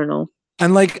I don't know.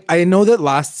 And like I know that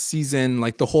last season,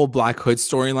 like the whole Black Hood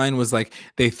storyline was like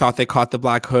they thought they caught the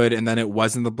Black Hood, and then it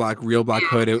wasn't the real Black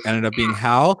Hood. It ended up being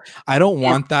Hal. I don't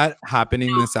want that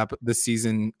happening this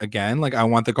season again. Like I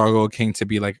want the Gargoyle King to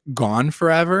be like gone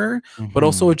forever. But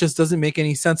also it just doesn't make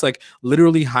any sense. Like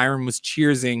literally Hiram was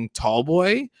cheersing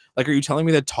Tallboy. Like, are you telling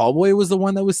me that Tallboy was the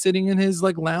one that was sitting in his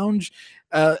like lounge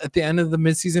at the end of the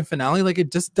mid-season finale? Like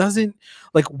it just doesn't,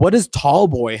 like what does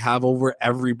Tallboy have over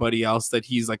everybody else that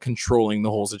he's like controlling the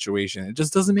whole situation? It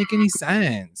just doesn't make any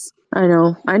sense. I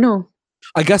know.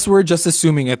 I guess we're just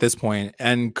assuming at this point,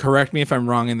 and correct me if I'm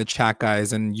wrong in the chat,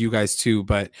 guys, and you guys too,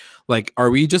 but like are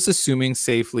we just assuming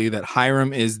safely that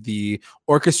Hiram is the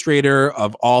orchestrator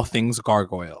of all things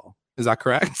gargoyle? Is that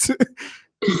correct?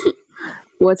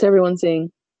 What's everyone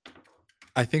saying?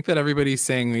 I think that everybody's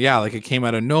saying, like it came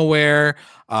out of nowhere.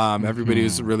 Everybody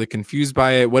was really confused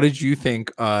by it. What did you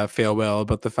think, Failwell,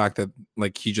 about the fact that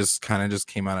like he just kind of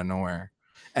came out of nowhere?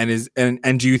 And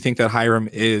do you think that Hiram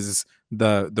is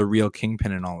the real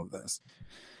kingpin in all of this?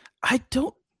 I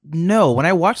don't know. When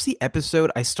I watched the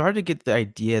episode, I started to get the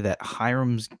idea that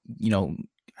Hiram's,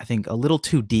 I think a little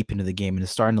too deep into the game and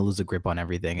is starting to lose a grip on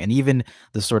everything. And even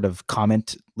the sort of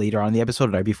comment later on in the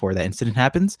episode, right before that incident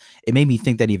happens, it made me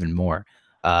think that even more.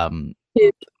 I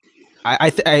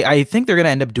think they're gonna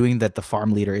end up doing that. The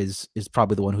farm leader is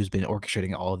probably the one who's been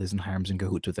orchestrating all of this, and Hiram's in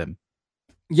cahoots with him.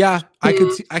 Yeah, I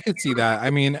could see that. I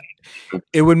mean,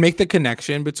 it would make the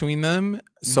connection between them,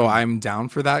 so I'm down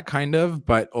for that kind of.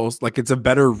 But also, like, it's a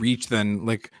better reach than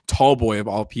like Tallboy of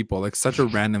all people, like such a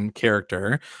random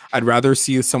character. I'd rather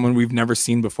see someone we've never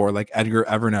seen before, like Edgar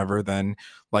Evernever, than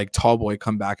like Tallboy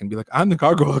come back and be like, "I'm the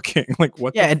Gargoyle King." Like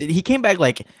what? Yeah, and he came back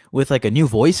like with like a new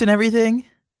voice and everything.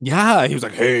 Yeah, he was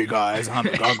like, "Hey guys, I'm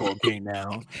the Gargoyle King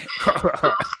now."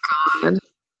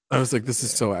 I was like, this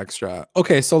is so extra.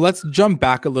 Okay, so let's jump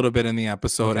back a little bit in the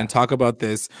episode and talk about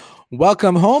this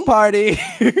welcome home party.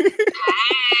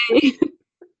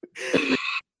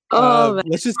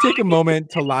 Let's just take a moment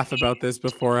to laugh about this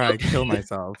before I kill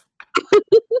myself.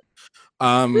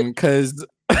 Because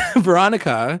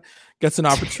Veronica gets an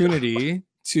opportunity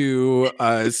to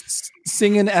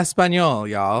sing in Espanol,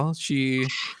 y'all. She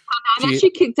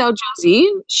kicked out Josie.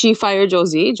 She fired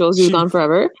Josie. Josie was gone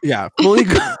forever. Yeah, fully.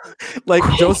 Like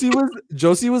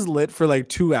Josie was lit for like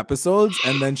 2 episodes,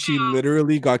 and then she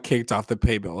literally got kicked off the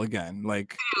pay bill again.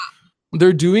 Like,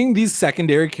 they're doing these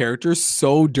secondary characters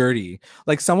so dirty.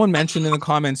 Like someone mentioned in the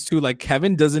comments too, like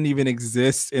Kevin doesn't even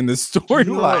exist in the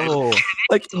storyline.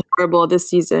 Like It's horrible this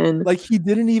season. like he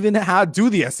didn't even do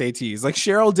the SATs. Like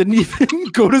Cheryl didn't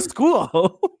even go to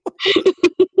school.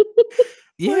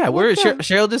 Yeah, Like, where what the-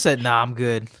 Cheryl just said, "Nah, I'm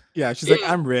good." Yeah, she's like,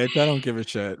 I'm rich. I don't give a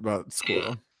shit about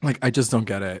school. Like, I just don't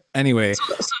get it. Anyway,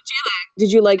 So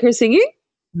did you like her singing?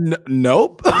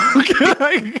 nope.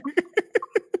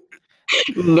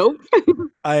 Nope.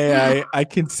 I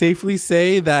can safely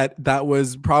say that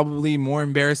was probably more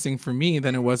embarrassing for me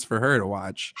than it was for her to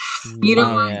watch. You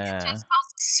know what? Yeah.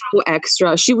 So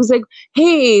extra. She was like,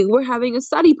 "Hey, we're having a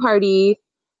study party,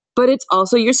 but it's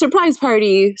also your surprise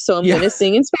party, so I'm gonna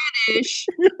sing in Spanish."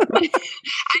 I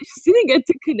just didn't get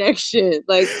the connection.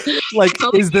 Like Like, it's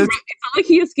not is this it's not like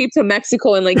he escaped to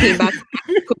Mexico and like came back to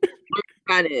Mexico to learn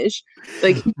Spanish.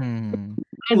 Like Hmm.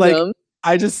 Like, random.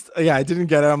 I didn't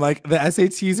get it. I'm like, the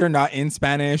SATs are not in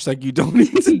Spanish. Like, you don't need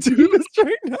to do this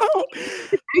right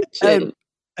now.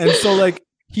 And so like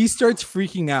he starts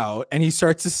freaking out and he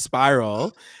starts to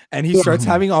spiral and he starts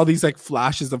having all these like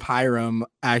flashes of Hiram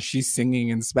as she's singing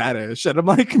in Spanish. And I'm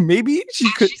like, maybe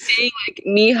she could. She's saying like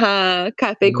 "Mija,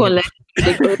 café con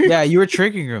leche." Yeah, you were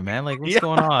tricking her, man. Like, what's Yeah.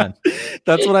 going on?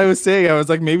 That's what I was saying. I was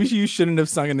like, maybe you shouldn't have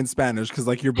sung it in Spanish because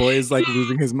like your boy is like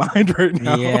losing his mind right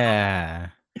now. Yeah.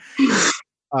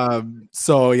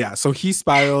 So yeah, so he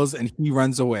spirals and he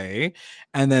runs away,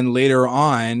 and then later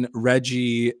on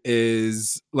Reggie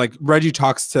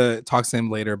talks to him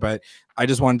later, but I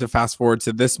just wanted to fast forward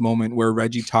to this moment where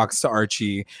Reggie talks to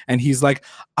Archie and he's like,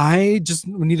 I just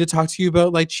need to talk to you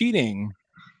about like cheating.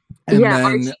 And Archie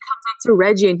comes up to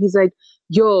Reggie and he's like,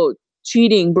 "Yo,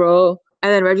 cheating, bro."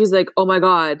 And then Reggie's like, "Oh my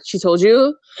god, she told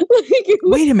you?" Like, it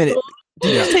was Wait a minute. so- Did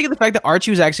you just take the fact that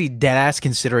Archie was actually dead ass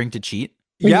considering to cheat?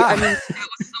 yeah, I mean,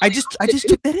 I just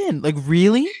took that in. Like,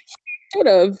 really? sort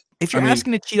of. If you're I mean-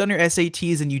 asking to cheat on your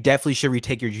SATs, then you definitely should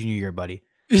retake your junior year, buddy.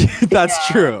 that's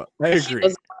Yeah. true. I agree.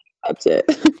 doesn't accept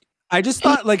it. I just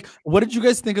thought, like, what did you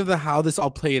guys think of how this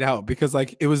all played out? Because,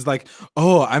 like, it was like,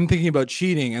 oh, I'm thinking about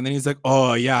cheating, and then he's like,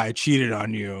 oh yeah, I cheated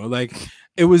on you. Like,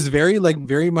 it was very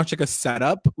much like a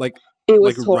setup, like It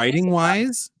was totally writing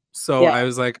wise. So Yeah. I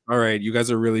was like, all right, you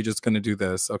guys are really just gonna do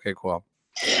this. Okay, cool.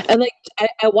 And like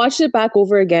I watched it back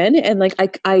over again and like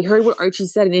I heard what Archie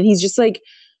said and he's just like,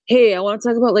 "Hey, I want to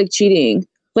talk about like cheating."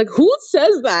 Like who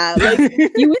says that? Like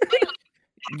you would think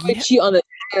like, cheat on the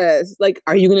test. Like,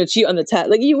 are you gonna cheat on the test?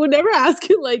 Like you would never ask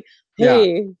it like,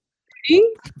 "Hey,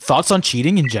 cheating?" Thoughts on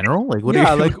cheating in general? Like, what? Yeah,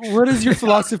 Are you, like, what is your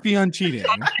philosophy on cheating?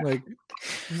 Like,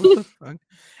 what the fuck?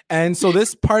 And so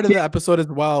this part of the episode as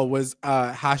well was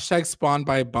hashtag spawned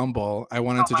by Bumble. I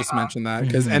wanted to just mention that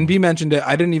because Mhm. NB mentioned it.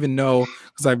 I didn't even know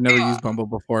because I've never used Bumble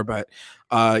before, but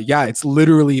yeah, it's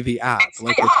literally the app.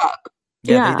 Like, it's,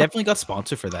 yeah, Yeah. they definitely got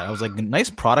sponsored for that. I was like, nice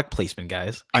product placement,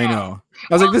 guys. I know.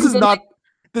 I was like, this is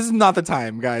not the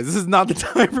time, guys. This is not the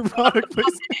time for product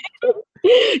placement.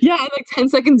 Yeah, and like 10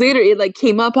 seconds later, it like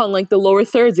came up on like the lower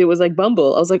thirds. It was like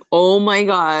Bumble. I was like, "Oh my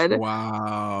god,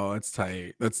 Wow, that's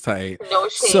tight. That's tight. no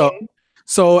shame."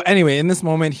 So anyway, in this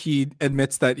moment, he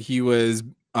admits that he was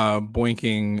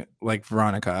boinking like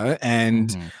Veronica.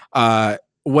 And Mhm.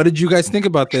 what did you guys think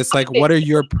about this? Like, what are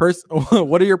your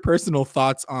personal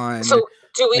thoughts on? So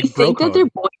do we like, bro think that they're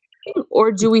boyfriends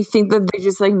or do we think that they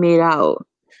just like made out?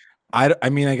 I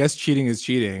mean, I guess cheating is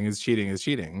cheating. Is cheating is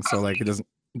cheating. So like, it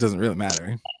doesn't really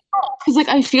matter. Because like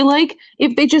I feel like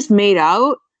if they just made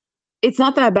out, it's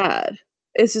not that bad.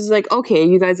 It's just like, okay,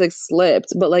 you guys like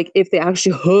slipped, but like if they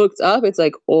actually hooked up, it's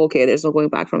like, okay, there's no going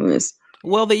back from this.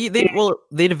 Well, they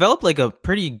developed like a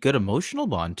pretty good emotional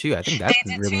bond too. I think that's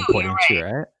They did really too, important you're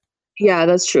too, right? Yeah,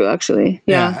 that's true, actually.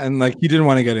 Yeah. And like, he didn't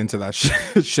want to get into that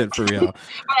shit for real. But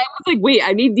I was like, wait,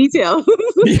 I need details.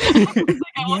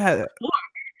 Yeah.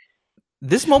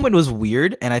 This moment was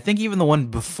weird, and I think even the one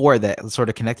before that sort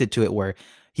of connected to it, where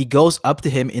he goes up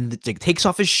to him and like, takes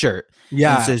off his shirt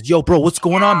Yeah. and says, "Yo, bro, what's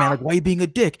going on, man? Like, why are you being a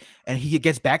dick?" And he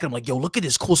gets back and I'm like, "Yo, look at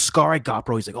this cool scar I got,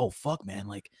 bro." He's like, "Oh fuck, man.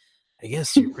 Like, I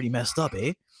guess you're pretty messed up,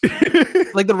 eh?"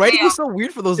 Like the writing was so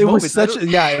weird for those It moments. was such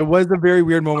it was a very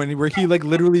weird moment where he like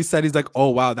literally said, he's like, "Oh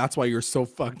wow, that's why you're so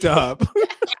fucked up."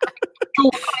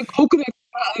 Like coconut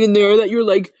in there that you're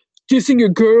like dissing your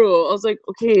girl. I was like,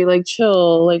 okay, like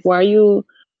chill. Like, why are you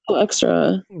so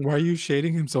extra? Why are you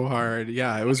shading him so hard?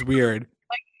 Yeah, it was weird.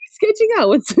 Sketching out.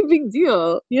 What's the big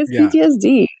deal? He has Yeah.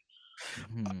 PTSD.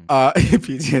 Mhm.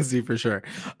 PTSD for sure.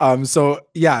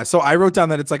 So I wrote down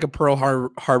that it's like a Pearl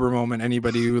Harbor moment.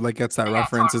 Anybody who like gets that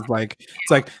reference is like,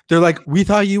 it's like they're like, we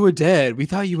thought you were dead, we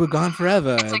thought you were gone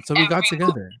forever, so we got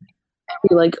together.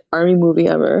 Every like army movie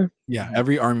ever. Yeah,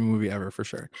 every army movie ever for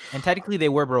sure. And technically, they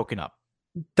were broken up.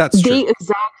 That's true.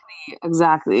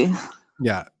 Exactly.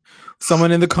 Yeah.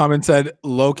 Someone in the comments said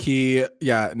low key.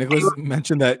 Yeah, Nicholas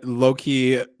mentioned that low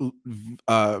key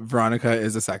Veronica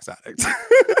is a sex addict.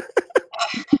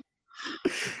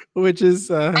 Which is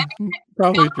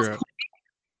probably true.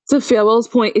 To Farewell's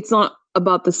point, it's not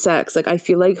about the sex. Like I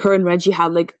feel like her and Reggie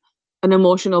had like an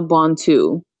emotional bond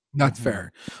too. That's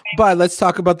fair. But let's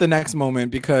talk about the next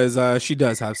moment because she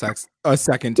does have sex a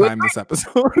second time this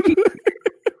episode.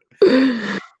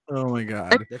 Oh my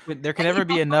god. There can never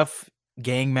be enough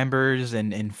gang members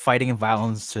and fighting and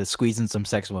violence to squeeze in some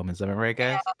sex moments. Am I right,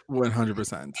 guys?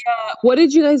 100%. What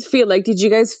did you guys feel like? Did you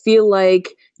guys feel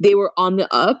like they were on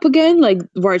the up again? Like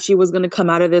Archie was going to come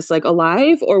out of this like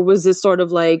alive? Or was this sort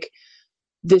of like,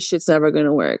 this shit's never going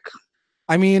to work?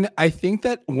 I mean, I think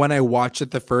that when I watched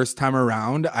it the first time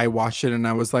around, I watched it and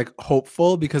I was like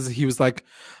hopeful because he was like,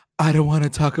 I don't want to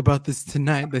talk about this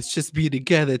tonight. Let's just be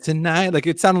together tonight. Like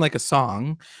it sounded like a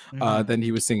song that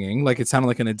he was singing. Like it sounded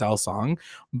like an Adele song.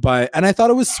 And I thought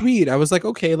it was sweet. I was like,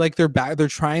 okay, like they're back. They're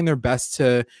trying their best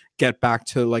to get back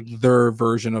to like their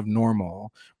version of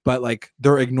normal, but like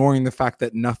they're ignoring the fact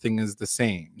that nothing is the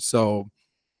same. So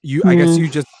I guess you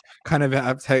just kind of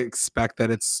have to expect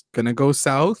that it's gonna go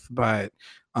south. But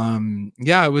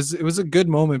yeah, it was a good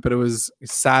moment, but it was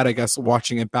sad, I guess,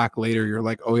 watching it back later. You're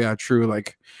like, oh yeah, true.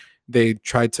 Like they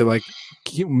tried to like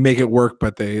make it work,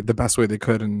 but the best way they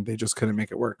could, and they just couldn't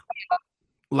make it work.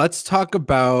 Let's talk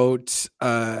about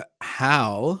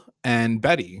Hal and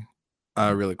Betty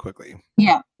really quickly.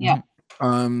 Yeah.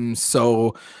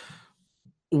 So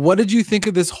what did you think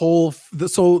of this whole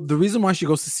so the reason why she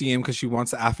goes to see him because she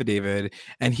wants the affidavit,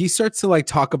 and he starts to like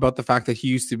talk about the fact that he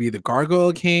used to be the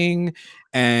Gargoyle King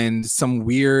and some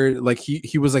weird like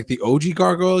he was like the OG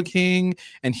Gargoyle King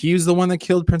and he was the one that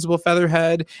killed Principal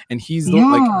Featherhead and he's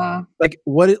the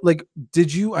like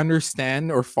did you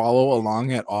understand or follow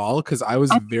along at all? Because I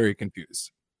was very confused.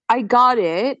 I got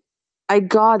it,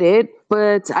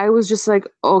 but I was just like,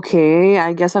 okay,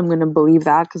 I guess I'm gonna believe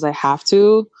that because I have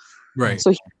to. Right. So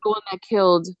he's the one that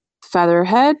killed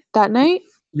Featherhead that night?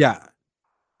 Yeah.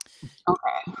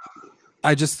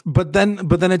 Okay. But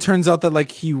then it turns out that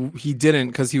like he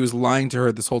didn't because he was lying to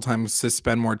her this whole time to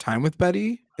spend more time with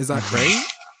Betty. Is that right?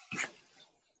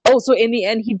 Oh, so in the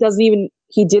end he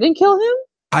didn't kill him?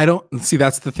 I don't see.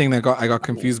 That's the thing that I got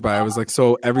confused by. I was like,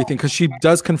 so everything, because she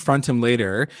does confront him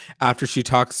later after she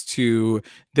talks to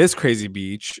this crazy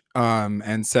beach,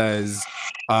 and says,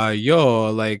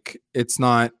 yo, like it's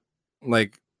not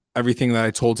like everything that I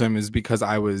told him is because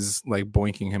I was like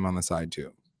boinking him on the side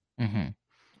too.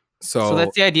 So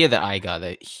that's the idea that I got,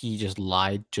 that he just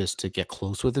lied just to get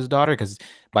close with his daughter, because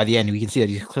by the end we can see that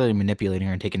he's clearly manipulating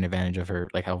her and taking advantage of her,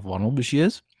 like how vulnerable she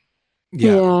is.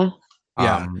 Yeah.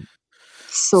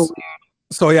 So weird.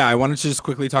 So yeah, I wanted to just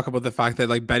quickly talk about the fact that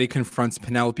like Betty confronts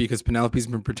Penelope because Penelope's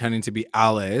been pretending to be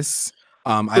Alice.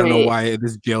 I don't know why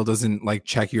this jail doesn't like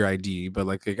check your ID, but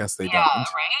like I guess they don't. Right?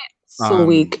 So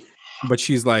weak. But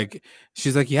she's like,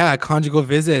 yeah, conjugal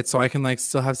visit, so I can like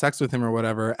still have sex with him or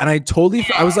whatever. And I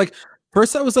was like,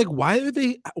 first I was like, why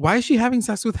is she having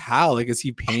sex with Hal? Like, is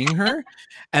he paying her?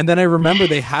 And then I remember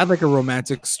they had like a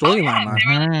romantic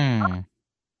storyline.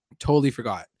 Totally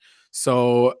forgot.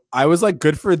 So I was like,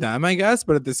 good for them, I guess.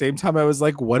 But at the same time, I was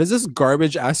like, what is this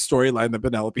garbage ass storyline that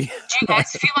Penelope? Do you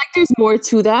guys feel like there's more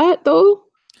to that though?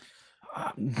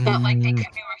 That like they could be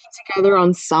working together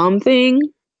on something?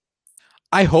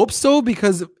 I hope so,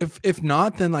 because if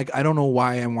not, then like I don't know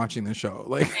why I'm watching the show.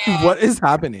 Like, what is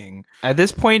happening? At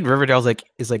this point, Riverdale's like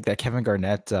is like that Kevin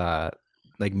Garnett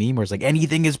like meme where it's like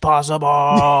anything is possible.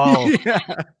 Yeah.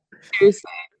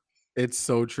 Seriously. It's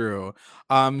so true.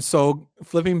 So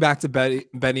flipping back to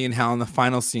Betty and Hal in the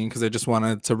final scene, because I just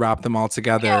wanted to wrap them all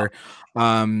together.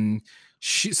 Yeah.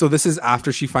 So this is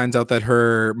after she finds out that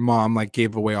her mom like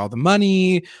gave away all the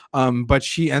money, but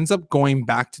she ends up going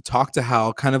back to talk to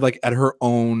Hal kind of like at her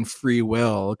own free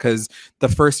will, because the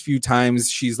first few times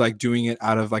she's like doing it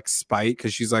out of like spite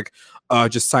because she's like,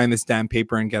 just sign this damn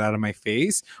paper and get out of my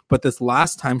face. But this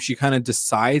last time she kind of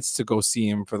decides to go see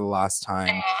him for the last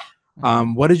time.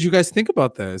 What did you guys think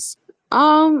about this?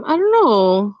 I don't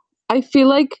know. I feel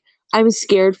like I'm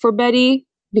scared for Betty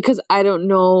because I don't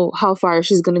know how far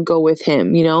she's gonna go with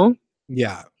him, you know?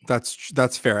 Yeah,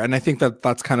 that's fair. And I think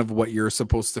that's kind of what you're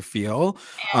supposed to feel.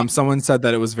 Someone said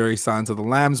that it was very Silence of the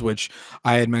Lambs, which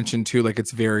I had mentioned too, like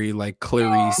it's very like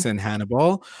Clarice and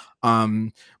Hannibal.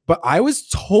 But I was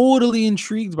totally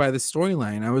intrigued by the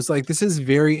storyline. I was like, this is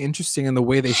very interesting in the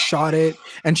way they shot it.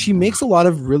 And she makes a lot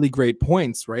of really great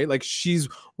points, right? Like she's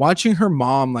watching her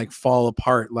mom like fall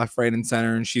apart left, right, and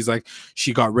center. And she's like,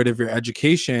 she got rid of your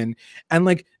education. And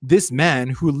like this man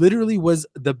who literally was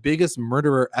the biggest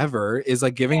murderer ever is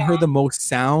like giving her the most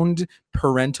sound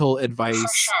parental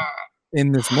advice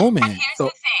in this moment.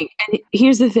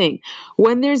 Here's the thing.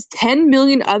 When there's 10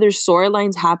 million other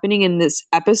storylines happening in this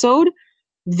episode,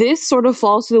 this sort of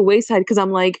falls to the wayside because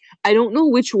I'm like, I don't know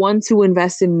which one to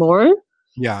invest in more.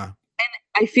 Yeah. And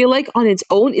I feel like on its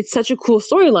own, it's such a cool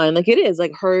storyline. Like it is,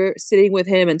 like her sitting with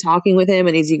him and talking with him,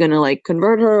 and is he gonna like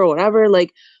convert her or whatever?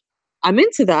 Like, I'm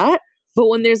into that. But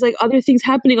when there's like other things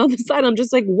happening on the side, I'm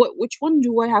just like, which one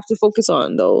do I have to focus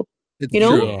on though? It's you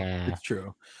know? true. Yeah. It's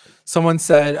true. Someone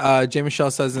said, J.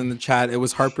 Michelle says in the chat, it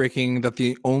was heartbreaking that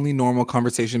the only normal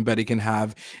conversation Betty can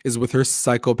have is with her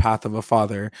psychopath of a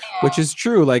father, which is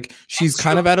true. Like she's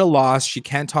kind of at a loss. She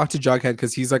can't talk to Jughead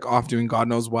because he's like off doing God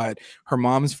knows what. Her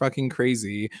mom's fucking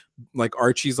crazy. Like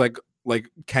Archie's like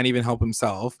can't even help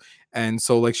himself. And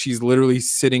so like she's literally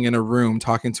sitting in a room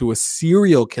talking to a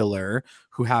serial killer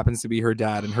who happens to be her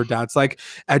dad, and her dad's like,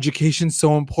 education's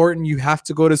so important, you have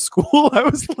to go to school. I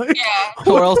was like,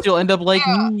 or else you'll end up like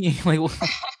me. Like I'm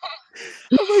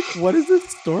like, what is this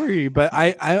story? But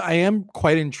I am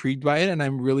quite intrigued by it, and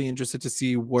I'm really interested to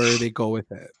see where they go with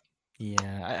it.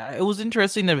 Yeah, it was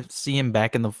interesting to see him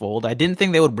back in the fold. I didn't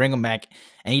think they would bring him back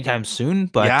anytime soon,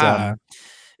 but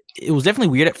it was definitely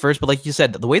weird at first. But like you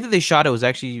said, the way that they shot it was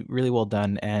actually really well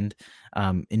done, and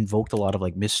invoked a lot of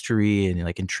like mystery and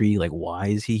like intrigue. Like, why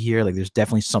is he here? Like, there's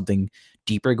definitely something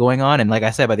deeper going on. And like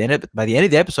I said, by the end of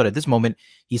the episode, at this moment,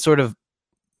 he sort of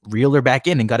reeled her back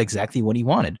in and got exactly what he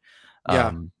wanted.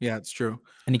 Yeah, it's true.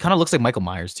 And he kind of looks like Michael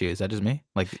Myers too. Is that just me?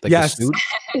 Like yes, the suit?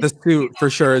 The suit for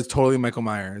sure is totally Michael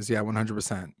Myers. Yeah,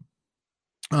 100%.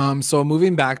 So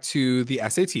moving back to the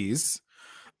SATs,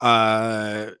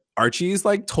 Archie's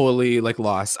like totally like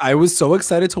lost. I was so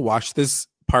excited to watch this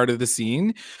part of the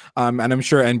scene, and I'm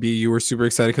sure NB, you were super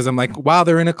excited because I'm like, wow,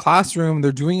 they're in a classroom,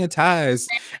 they're doing a test.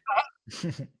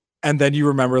 And then you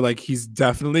remember like he's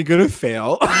definitely gonna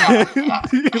fail.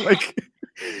 Like,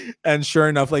 and sure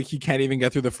enough, like he can't even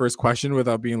get through the first question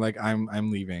without being like,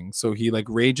 I'm leaving. So he like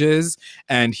rages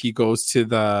and he goes to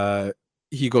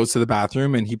the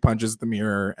bathroom and he punches the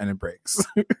mirror and it breaks.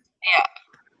 Yeah.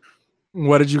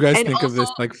 What did you guys think of this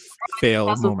like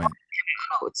fail moment?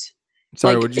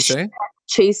 Sorry, like, what did you say?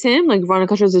 Chase him, like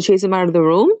Veronica tries to chase him out of the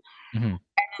room. Mm-hmm. And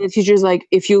the teacher's like,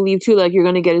 if you leave too, like you're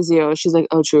gonna get a 0. She's like,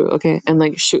 oh, true, okay. And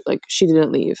like shoot, like she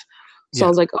didn't leave. So I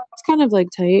was like, oh, it's kind of like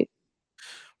tight.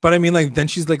 But I mean, like then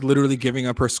she's like literally giving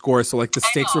up her score, so like the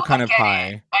stakes were kind of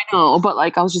high. I know, but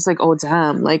like I was just like, oh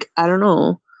damn, like I don't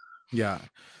know. Yeah.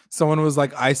 Someone was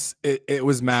like, it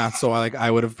was math, so I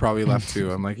would have probably left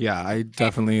too. I'm like, yeah, I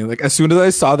definitely like as soon as I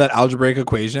saw that algebraic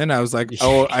equation, I was like,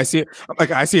 oh, I see it.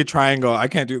 Like I see a triangle. I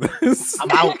can't do this. I'm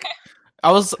out.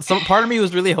 Some part of me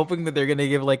was really hoping that they're gonna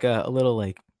give like a little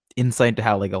like insight to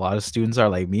how like a lot of students are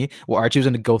like me. Well, Archie was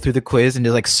gonna go through the quiz and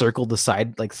just like circle the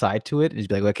side to it and just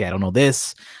be like, okay, I don't know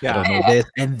this, I don't know this,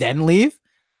 and then leave.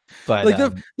 But like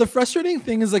the frustrating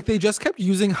thing is like they just kept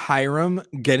using Hiram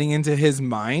getting into his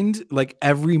mind like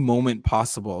every moment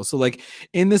possible. So like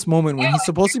in this moment when he's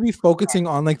supposed to be focusing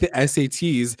on like the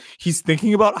SATs, he's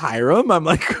thinking about Hiram. I'm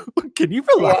like, can you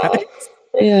relax?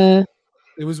 Yeah.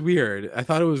 It was weird. I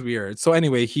thought it was weird. So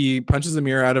anyway, he punches the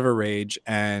mirror out of a rage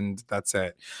and that's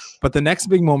it. But the next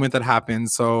big moment that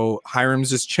happens, so Hiram's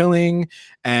just chilling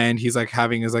and he's like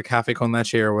having his like cafe con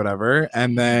leche or whatever,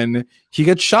 and then he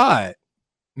gets shot.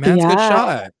 Man's good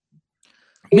shot.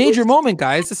 Major moment,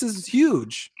 guys. This is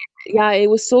huge. Yeah, it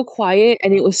was so quiet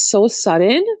and it was so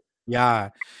sudden.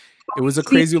 Yeah. It was a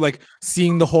crazy, like,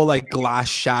 seeing the whole, like, glass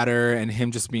shatter and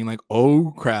him just being like,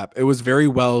 oh, crap. It was very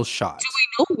well shot. Do we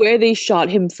know where they shot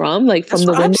him from? Like, from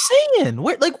the window? I'm saying.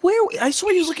 Where I saw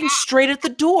he was looking straight at the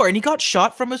door and he got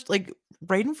shot from us, like,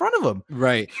 right in front of him.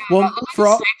 Right. Well, for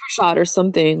all, shot or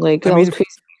something. Like, I mean,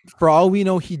 for all we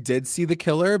know, he did see the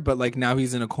killer, but, like, now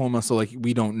he's in a coma, so, like,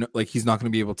 we don't know, like, he's not going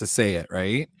to be able to say it,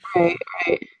 right? Right.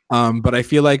 But I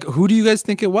feel like, who do you guys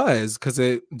think it was? Because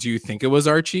do you think it was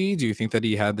Archie? Do you think that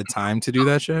he had the time to do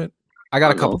that shit? I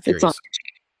got a couple theories.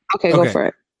 Okay, go for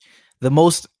it. The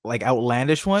most like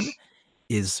outlandish one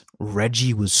is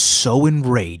Reggie was so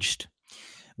enraged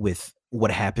with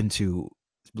what happened to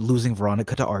losing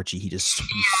Veronica to Archie. He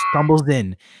stumbles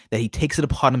in that he takes it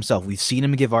upon himself. We've seen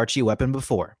him give Archie a weapon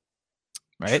before,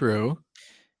 right? True.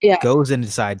 Yeah. Goes in and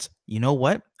decides, you know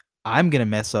what? I'm gonna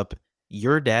mess up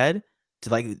your dad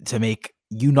to make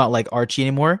you not like Archie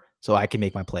anymore, so I can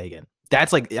make my play again.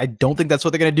 that's like, I don't think that's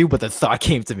what they're gonna do, but the thought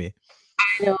came to me.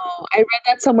 No, I read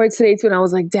that somewhere today too, and I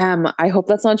was like, "Damn, I hope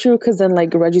that's not true." Because then,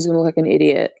 like, Reggie's gonna look like an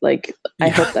idiot. Like, I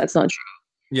hope that's not true.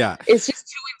 Yeah, it's just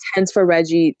too intense for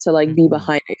Reggie to like be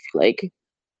behind. I feel like.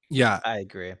 Yeah, I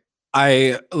agree.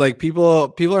 I like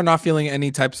people are not feeling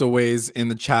any types of ways in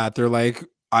the chat. They're like,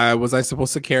 I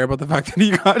supposed to care about the fact that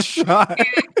he got shot?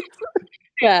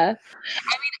 Yeah. I mean,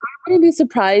 I wouldn't be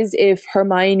surprised if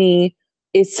Hermione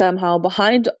is somehow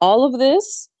behind all of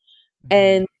this.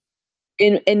 And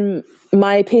in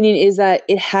my opinion is that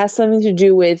it has something to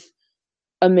do with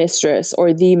a mistress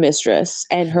or the mistress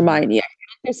and Hermione. I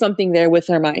think there's something there with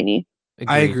Hermione.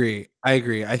 I agree.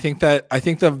 I think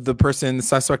the person, the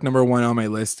suspect number one on my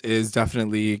list is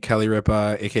definitely Kelly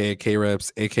Ripa, aka K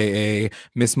Rips, aka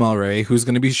Miss Mulray, who's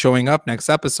going to be showing up next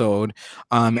episode.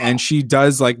 And she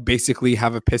does like basically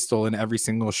have a pistol in every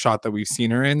single shot that we've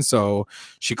seen her in, so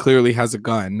she clearly has a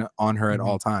gun on her at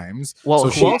all times.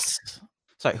 Well,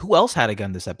 so who else had a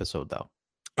gun this episode though?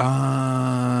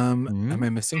 Am I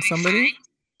missing somebody?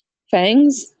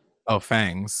 Fangs. Oh,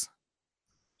 Fangs.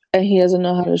 And he doesn't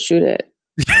know how to shoot it.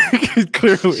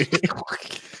 Clearly.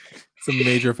 It's a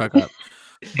major fuck up.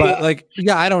 But like,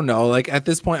 yeah, I don't know. Like at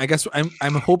this point, I guess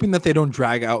I'm hoping that they don't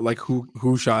drag out like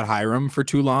who shot Hiram for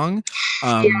too long.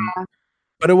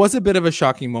 But it was a bit of a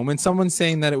shocking moment. Someone's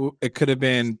saying that it could have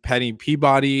been Penny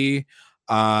Peabody.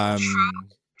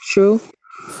 True.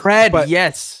 Fred,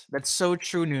 yes, that's so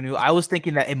true, Nunu. I was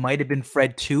thinking that it might have been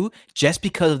Fred too, just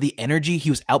because of the energy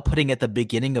he was outputting at the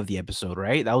beginning of the episode,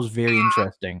 right? That was very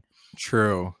interesting.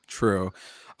 True.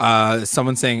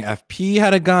 Someone saying FP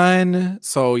had a gun.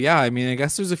 So yeah, I mean, I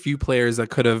guess there's a few players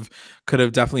that could have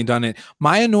definitely done it.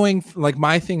 My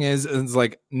thing is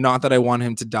like, not that I want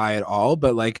him to die at all,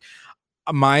 but like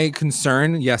my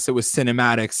concern, yes, it was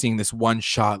cinematic seeing this one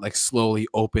shot like slowly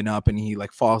open up and he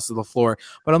like falls to the floor.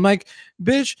 But I'm like,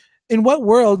 bitch, in what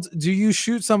world do you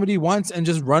shoot somebody once and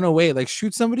just run away? Like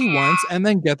shoot somebody once and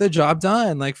then get the job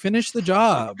done. Like finish the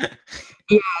job.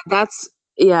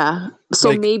 Yeah.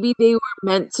 So like, maybe they were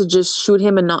meant to just shoot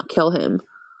him and not kill him.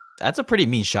 That's a pretty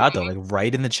mean shot though, like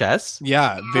right in the chest.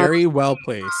 Yeah, very well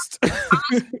placed.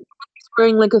 He's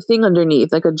wearing like a thing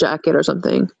underneath, like a jacket or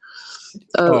something.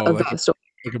 A vest.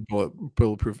 Like a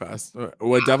bulletproof vest.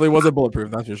 Well, it definitely wasn't bulletproof,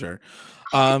 that's for sure.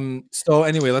 So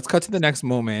anyway, let's cut to the next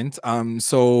moment.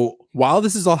 So while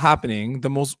this is all happening,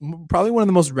 probably one of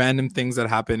the most random things that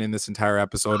happened in this entire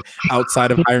episode,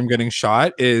 outside of Hiram getting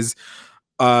shot, is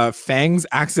Fangs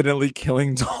accidentally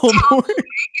killing Dumbledore.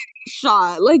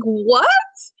 Shot. Like what?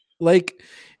 Like,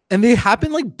 and they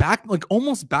happen like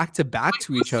almost back to back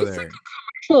to each other.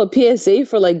 A PSA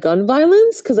for like gun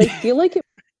violence, because I feel like it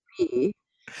would be.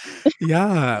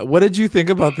 Yeah. What did you think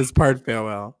about this part,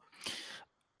 Farewell?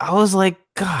 I was like,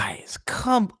 guys,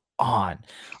 come on.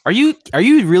 Are you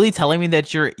really telling me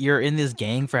that you're in this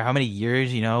gang for how many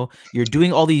years? You know, you're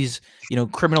doing all these,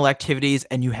 criminal activities,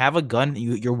 and you have a gun.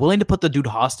 You're willing to put the dude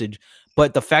hostage,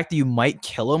 but the fact that you might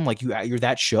kill him, like you're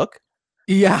that shook.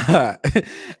 Yeah.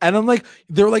 And I'm like,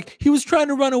 they're like, he was trying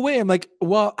to run away. I'm like,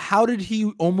 well, how did he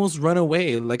almost run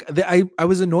away? Like I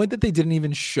was annoyed that they didn't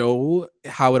even show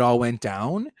how it all went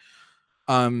down.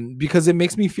 Because it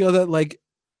makes me feel that like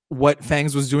what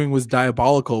Fangs was doing was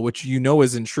diabolical, which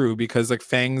isn't true, because like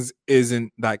Fangs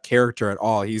isn't that character at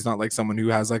all. He's not like someone who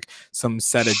has like some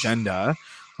set agenda.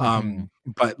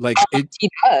 But like he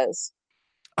does.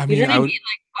 I mean, like,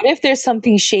 what if there's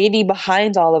something shady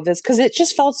behind all of this? Because it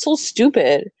just felt so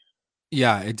stupid.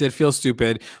 Yeah, it did feel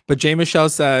stupid. But Jay Michelle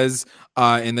says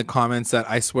in the comments that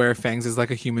I swear Fangs is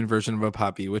like a human version of a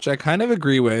puppy, which I kind of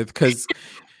agree with, because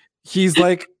he's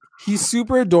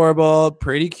super adorable,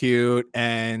 pretty cute,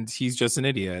 and he's just an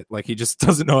idiot. Like he just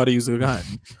doesn't know how to use a gun.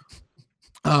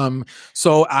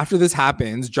 So after this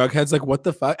happens, Jughead's like, what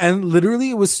the fuck? And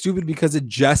literally it was stupid because it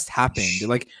just happened.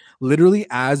 Like literally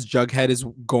as Jughead is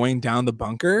going down the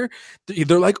bunker,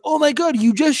 they're like, oh my god,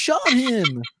 you just shot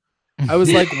him. I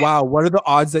was like, wow, what are the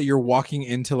odds that you're walking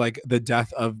into like the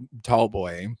death of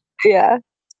Tallboy? Yeah.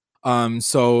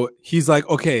 So he's like,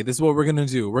 okay, this is what we're gonna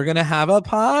do. We're gonna have a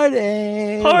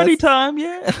party time,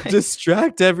 yeah.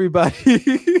 Distract everybody.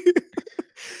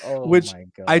 Which my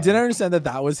God. I didn't understand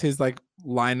that was his like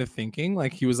line of thinking.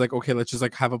 Like he was like, okay, let's just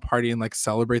like have a party and like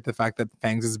celebrate the fact that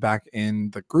Fangs is back in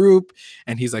the group.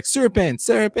 And he's like, serpents.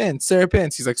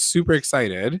 He's like super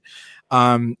excited.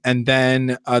 And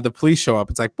then the police show up.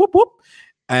 It's like whoop whoop,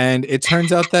 and it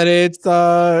turns out that it's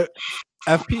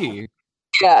FP.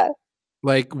 Yeah.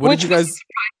 Like, what did you guys?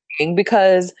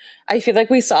 Because I feel like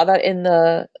we saw that in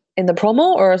the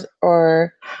promo,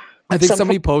 or I think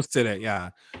somebody posted it.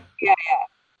 Yeah. Yeah.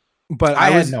 But I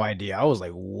had no idea. I was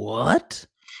like, what?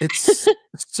 It's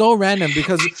so random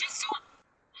because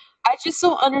I just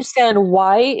don't understand,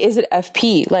 why is it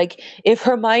FP? Like, if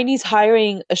Hermione's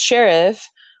hiring a sheriff,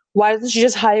 why doesn't she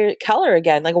just hire Keller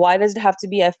again? Like, why does it have to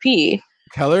be FP?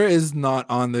 Keller is not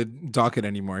on the docket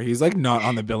anymore. He's like not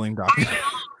on the billing docket.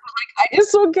 I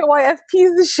just don't get why FP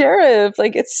is the sheriff.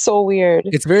 Like, it's so weird.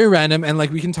 It's very random, and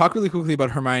like we can talk really quickly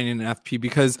about Hermione and FP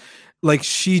because like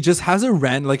she just has a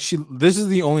this is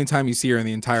the only time you see her in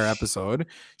the entire episode.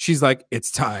 She's like, it's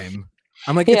time.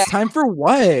 I'm like, it's time for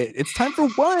what? It's time for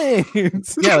what?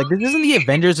 Yeah, like this isn't the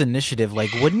Avengers Initiative.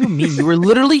 Like, what do you mean? You were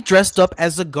literally dressed up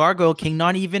as the Gargoyle King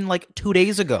not even like 2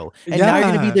 days ago, and now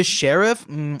you're gonna be the sheriff?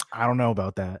 I don't know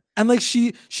about that. And like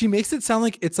she makes it sound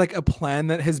like it's like a plan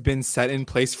that has been set in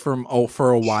place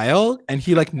for a while, and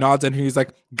he like nods and he's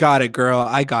like, "Got it, girl.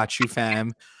 I got you,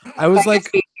 fam." I was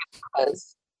like,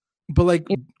 but like,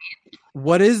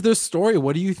 what is their story?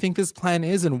 What do you think this plan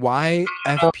is, and why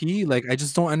FP? Like, I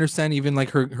just don't understand even like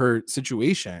her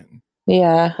situation.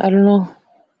 Yeah, I don't know.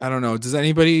 I don't know. Does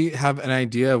anybody have an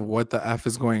idea of what the F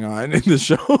is going on in the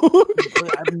show?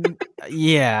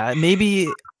 Yeah, maybe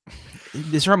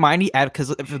this Hermione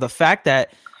because for the fact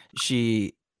that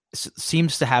she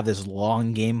seems to have this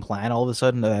long game plan. All of a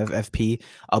sudden, FP,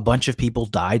 a bunch of people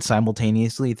died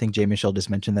simultaneously. I think J. Michelle just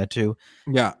mentioned that too.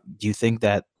 Yeah. Do you think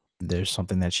that there's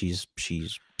something that she's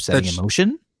setting in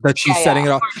motion? That she's setting it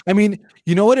off. I mean,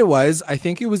 you know what it was? I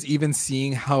think it was even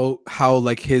seeing how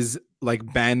like his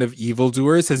like band of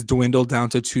evildoers has dwindled down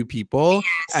to 2 people,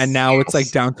 and now it's like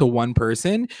down to 1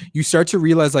 person. You start to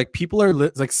realize like people are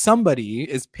like somebody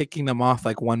is picking them off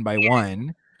like one by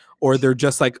one, or they're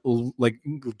just like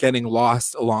getting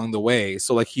lost along the way.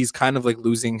 So like he's kind of like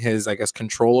losing his, I guess,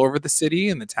 control over the city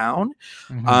and the town.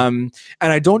 And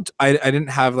I didn't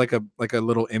have like a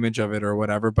little image of it or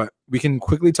whatever, but we can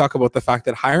quickly talk about the fact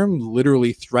that Hiram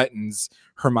literally threatens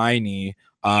Hermione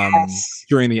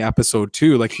during the episode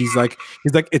too. Like he's like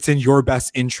it's in your best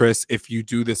interest if you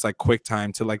do this like quick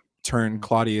time to like turn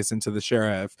Claudius into the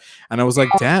sheriff. And I was like,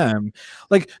 damn.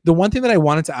 Like the one thing that I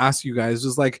wanted to ask you guys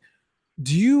was like,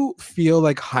 do you feel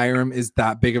like Hiram is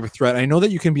that big of a threat? I know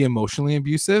that you can be emotionally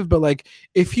abusive, but like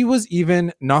if he was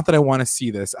even, not that I want to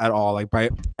see this at all, like by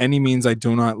any means I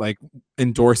do not like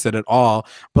endorse it at all,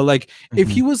 but like if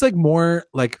he was like more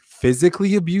like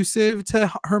physically abusive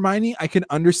to Hermione, I can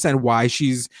understand why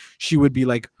she would be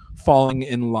like falling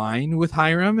in line with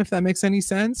Hiram, if that makes any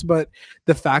sense. But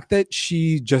the fact that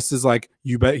she just is like,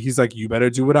 he's like, you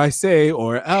better do what I say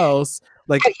or else.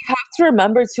 Like, but you have to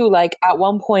remember too, like at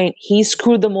one point he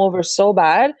screwed them over so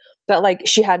bad that like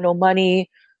she had no money,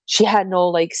 she had no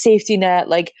like safety net,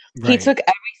 like he took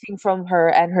everything from her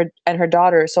and her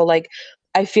daughter. So like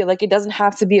I feel like it doesn't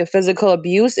have to be a physical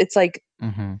abuse. It's like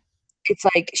it's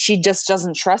like she just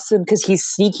doesn't trust him because he's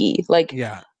sneaky. Like,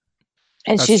 yeah,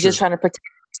 and she's just trying to protect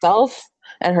herself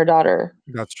and her daughter.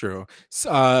 That's true.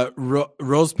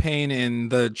 Rose Payne in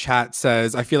the chat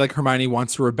says, I feel like Hermione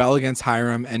wants to rebel against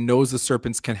Hiram and knows the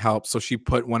serpents can help, so she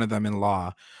put one of them in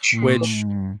law, which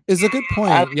is a good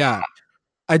point. Yeah.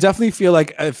 I definitely feel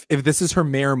like if this is her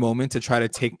mayor moment to try to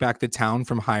take back the town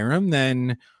from Hiram,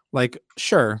 then like,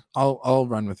 sure, I'll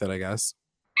run with it, I guess.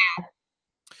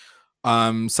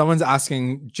 Someone's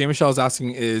asking, J. Michelle's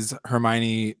asking, is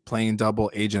Hermione playing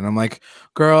double agent? I'm like,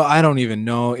 girl, I don't even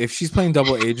know if she's playing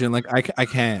double agent. Like I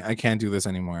can't do this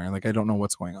anymore. Like I don't know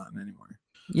what's going on anymore.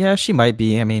 Yeah, she might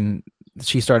be. I mean,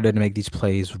 she started to make these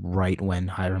plays right when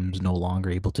Hiram's no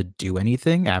longer able to do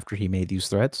anything after he made these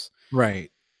threats.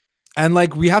 Right. And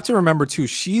like we have to remember too,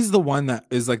 she's the one that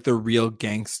is like the real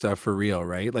gangsta for real,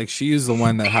 right? Like she is the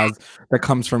one that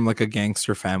comes from like a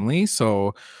gangster family.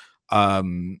 So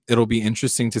it'll be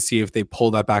interesting to see if they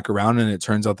pull that back around and it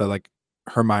turns out that like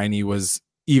Hermione was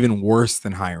even worse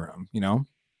than Hiram, you know?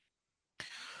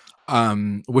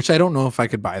 Which I don't know if I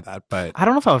could buy that, but I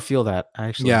don't know if I would feel that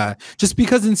actually. Yeah, just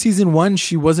because in season 1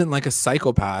 she wasn't like a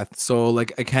psychopath, so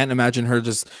like I can't imagine her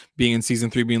just being in season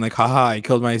 3 being like, haha, I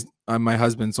killed my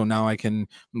husband, so now I can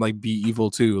like be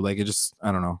evil too. Like it just,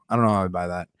 I don't know how I would buy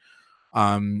that.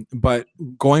 But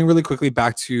going really quickly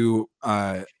back to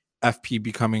FP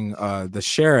becoming the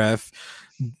sheriff,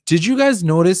 did you guys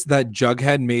notice that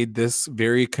Jughead made this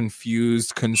very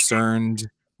confused, concerned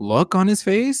look on his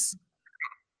face?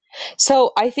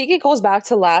 So I think it goes back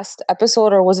to last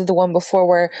episode, or was it the one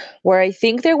before, where I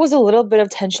think there was a little bit of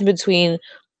tension between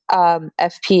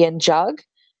FP and Jug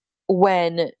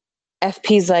when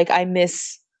FP's like, I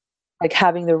miss like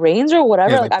having the reins or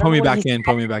whatever. Yeah, like pull me back in.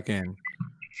 I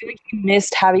feel like he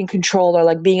missed having control or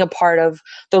like being a part of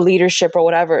the leadership or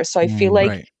whatever. So I feel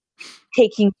like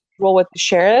taking control with the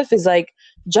sheriff is like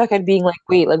Jughead being like,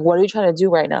 wait, like what are you trying to do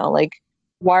right now? Like,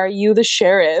 why are you the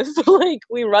sheriff? Like,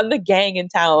 we run the gang in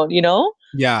town, you know?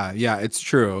 Yeah, yeah, it's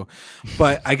true.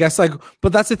 But I guess like,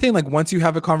 but that's the thing. Like, once you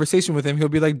have a conversation with him, he'll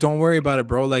be like, "Don't worry about it,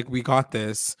 bro. Like, we got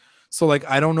this." So like,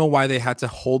 I don't know why they had to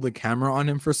hold the camera on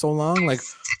him for so long. Like,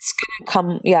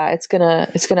 It's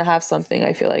gonna have something.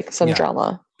 I feel like some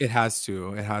drama. It has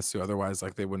to. It has to. Otherwise,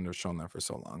 like, they wouldn't have shown that for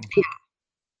so long.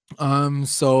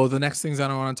 So the next things I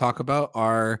don't want to talk about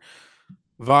are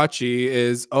Vachi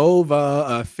is over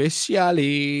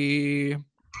officially.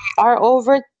 Are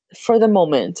over for the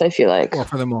moment, I feel like. Well,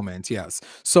 for the moment, yes.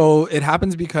 So it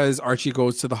happens because Archie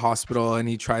goes to the hospital and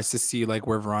he tries to see like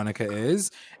where Veronica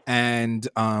is, and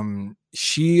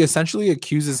she essentially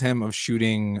accuses him of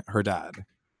shooting her dad.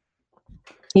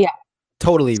 Yeah,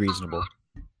 totally reasonable.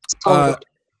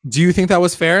 Do you think that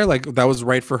was fair? Like, that was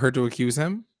right for her to accuse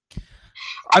him?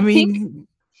 I mean,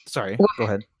 sorry, go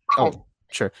ahead. Oh,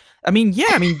 sure. I mean, yeah,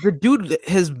 I mean, the dude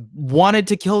has wanted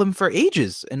to kill him for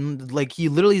ages, and like he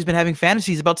literally has been having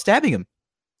fantasies about stabbing him.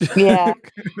 Yeah.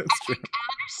 That's true.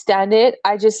 I understand it.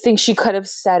 I just think she could have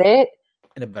said it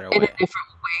in a better way.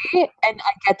 And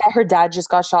I get that her dad just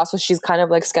got shot, so she's kind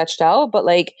of like sketched out, but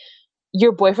like,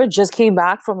 your boyfriend just came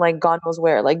back from like God knows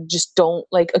where. Like, just don't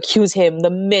like accuse him the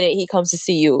minute he comes to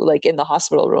see you, like in the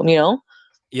hospital room, you know?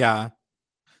 Yeah,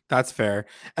 that's fair.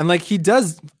 And like, he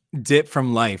does dip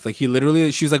from life. Like, he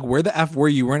literally, she's like, "Where the F were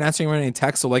you? You weren't answering any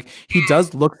texts." So like, he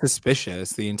does look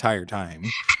suspicious the entire time.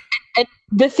 And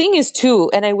the thing is too,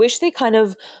 and I wish they kind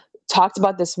of talked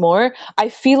about this more, I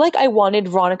feel like I wanted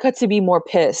Veronica to be more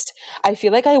pissed. I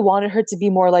feel like I wanted her to be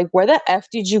more like, "Where the F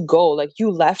did you go? Like, you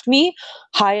left me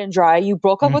high and dry. You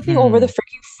broke up with me over the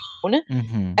freaking phone. And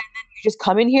then you just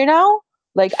come in here now?"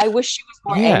 Like, I wish she was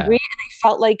more angry. And I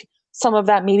felt like some of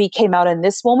that maybe came out in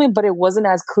this moment, but it wasn't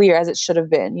as clear as it should have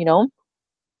been, you know?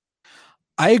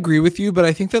 I agree with you, but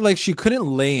I think that like she couldn't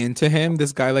lay into him.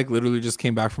 This guy like literally just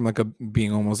came back from like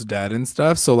being almost dead and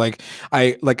stuff. So like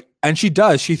and she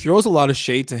throws a lot of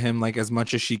shade to him, like as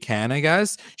much as she can, I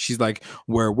guess. She's like,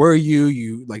 "Where were you?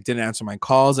 You like didn't answer my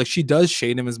calls." Like, she does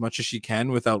shade him as much as she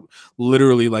can without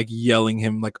literally like yelling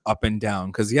him like up and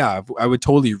down. Cause yeah, I would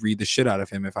totally read the shit out of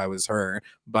him if I was her.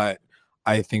 But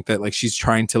I think that like she's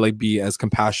trying to like be as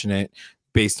compassionate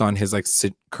based on his like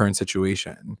current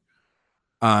situation.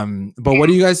 But what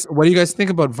do you guys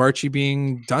think about Varchi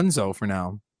being Dunzo for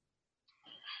now?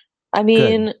 I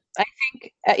mean, good.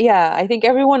 I think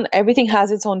everything has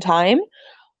its own time.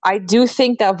 I do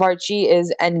think that Varchi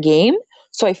is endgame,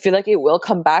 so I feel like it will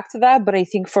come back to that. But I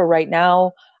think for right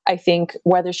now, I think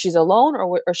whether she's alone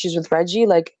or she's with Reggie,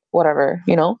 like whatever,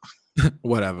 you know.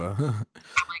 Whatever.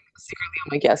 Secretly, I'm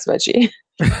like, yes, Reggie.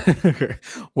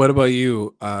 What about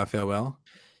you, Farewell?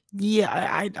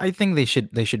 Yeah, I think they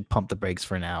should pump the brakes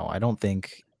for now. I don't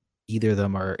think either of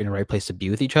them are in the right place to be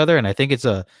with each other, and I think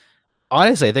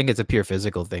honestly, I think it's a pure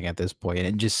physical thing at this point.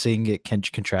 And just seeing it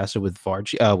contrasted with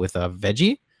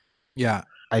Veggie, yeah,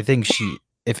 I think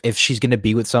if she's gonna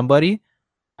be with somebody,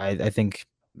 I think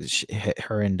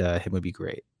her and him would be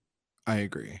great. I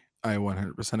agree. I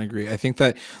 100% agree. I think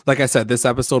that, like I said, this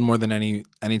episode more than any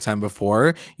time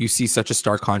before, you see such a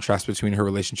stark contrast between her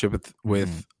relationship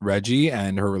with Reggie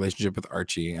and her relationship with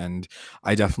Archie. And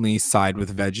I definitely side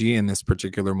with Veggie in this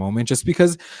particular moment, just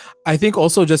because I think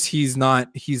also just he's not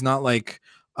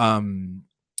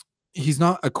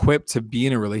equipped to be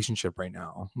in a relationship right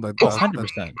now. Like 100%.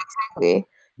 Exactly.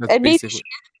 And maybe she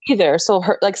either. So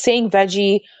her like saying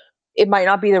Veggie, it might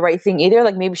not be the right thing either.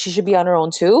 Like, maybe she should be on her own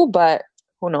too, but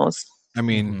who knows? I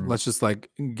mean, let's just like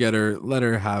let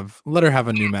her have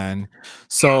a new man.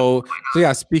 So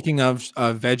yeah, speaking of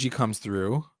Veggie comes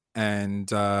through, and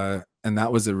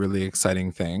that was a really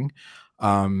exciting thing.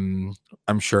 I'm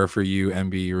sure for you,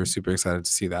 MB, you were super excited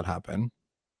to see that happen.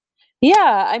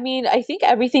 Yeah, I mean, I think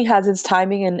everything has its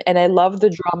timing, and I love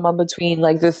the drama between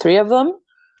like the three of them.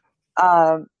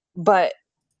 But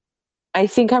I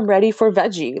think I'm ready for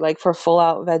Veggie, like for full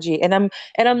out Veggie. And I'm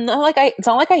not like it's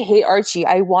not like I hate Archie.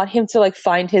 I want him to like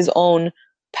find his own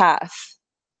path,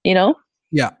 you know?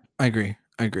 Yeah, I agree.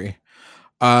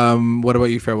 What about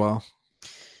you, Farewell?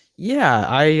 Yeah,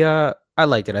 I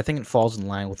liked it. I think it falls in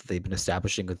line with what they've been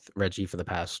establishing with Reggie for the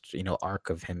past, arc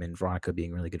of him and Veronica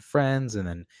being really good friends, and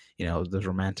then, the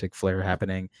romantic flair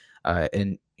happening.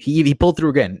 And he pulled through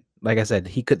again. Like I said,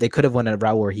 they could have went a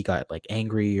route where he got like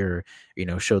angry or,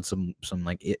 showed some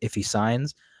like iffy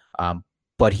signs.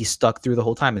 But he stuck through the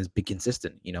whole time and has been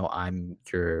consistent. I'm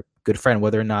your good friend,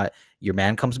 whether or not your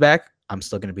man comes back, I'm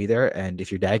still going to be there. And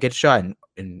if your dad gets shot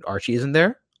and Archie isn't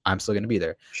there, I'm still going to be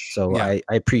there. So yeah.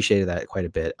 I appreciated that quite a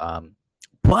bit.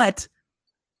 But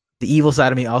the evil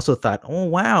side of me also thought, oh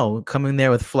wow, coming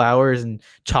there with flowers and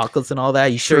chocolates and all that.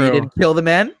 You sure you didn't kill the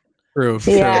man? True.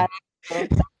 Yeah.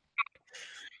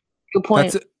 Good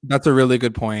point. That's a really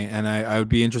good point, and I would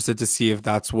be interested to see if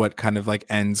that's what kind of like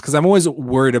ends, because I'm always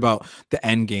worried about the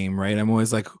end game, right? I'm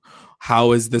always like,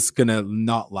 how is this gonna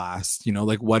not last? You know,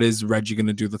 like what is Reggie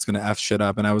gonna do that's gonna F shit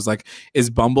up? And I was like, is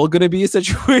Bumble gonna be a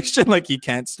situation like he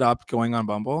can't stop going on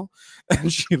Bumble?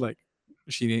 And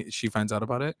she finds out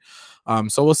about it.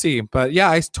 So we'll see. But yeah,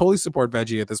 I totally support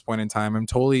Veggie at this point in time. I'm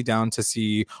totally down to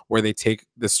see where they take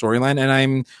the storyline, and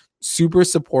I'm super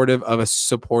supportive of a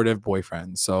supportive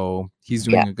boyfriend, so he's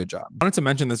doing a good job. I wanted to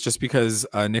mention this just because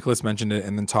Nicholas mentioned it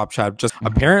in the top chat. Just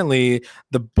apparently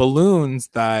the balloons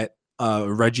that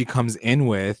Reggie comes in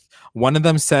with, one of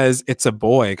them says it's a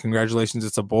boy. Congratulations,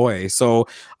 it's a boy. So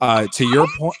to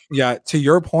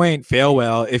your point, Fail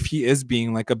Whale, if he is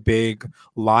being like a big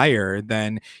liar,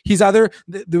 then he's either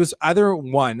there was either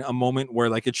one, a moment where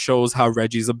like it shows how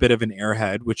Reggie's a bit of an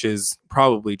airhead, which is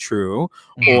probably true,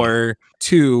 or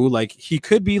two, like he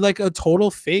could be like a total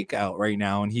fake out right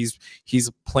now, and he's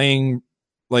playing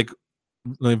like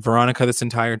Veronica this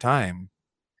entire time.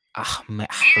 Man,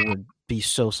 I would be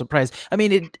so surprised. I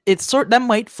mean, it's that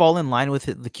might fall in line with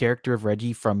the character of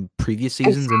Reggie from previous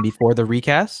seasons and before the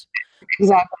recast.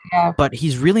 Exactly. Yeah. But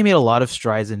he's really made a lot of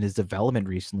strides in his development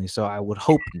recently, so I would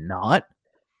hope not.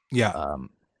 Yeah.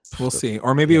 We'll see.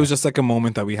 Or maybe it was just like a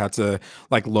moment that we had to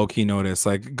like low-key notice.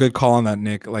 Like, good call on that,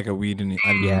 Nick. Like I didn't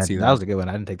even see that. That was a good one.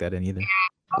 I didn't take that in either.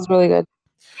 That was really good.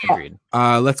 Agreed.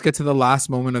 Let's get to the last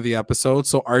moment of the episode.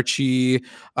 So Archie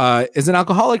is an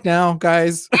alcoholic now,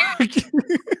 guys.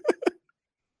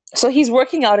 So he's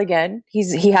working out again.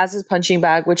 He has his punching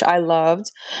bag, which I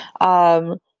loved.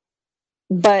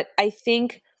 But I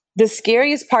think the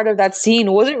scariest part of that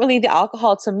scene wasn't really the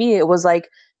alcohol to me. It was like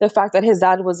the fact that his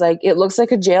dad was like, it looks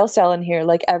like a jail cell in here.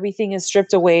 Like everything is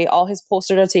stripped away. All his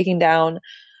posters are taken down.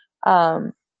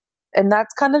 And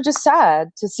that's kind of just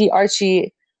sad to see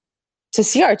Archie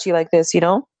like this, you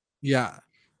know? Yeah.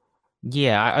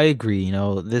 Yeah, I agree. You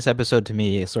know, this episode to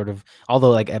me is sort of,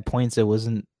 although like at points it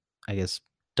wasn't, I guess,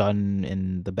 done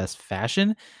in the best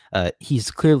fashion,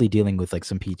 he's clearly dealing with like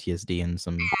some PTSD and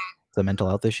some mental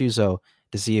health issues. So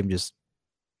to see him just,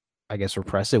 I guess,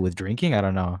 repress it with drinking, I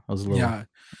don't know. I was a little. Yeah.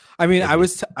 I mean, I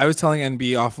was telling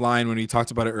NB offline when we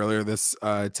talked about it earlier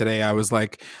today. I was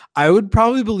like, I would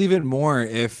probably believe it more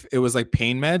if it was like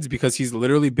pain meds, because he's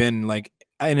literally been like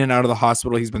in and out of the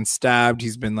hospital. He's been stabbed.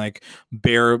 He's been like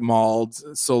bear mauled.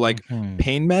 So like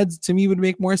pain meds to me would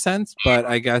make more sense. But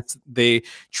I guess they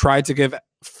tried to give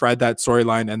Fred that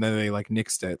storyline and then they like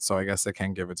nixed it. So I guess they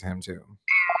can give it to him too.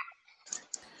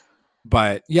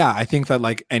 But yeah, I think that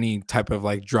like any type of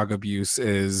like drug abuse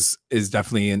is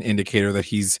definitely an indicator that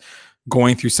he's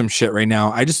going through some shit right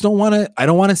now. I just don't want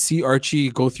to see Archie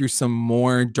go through some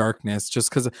more darkness, just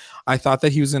because I thought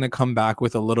that he was going to come back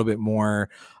with a little bit more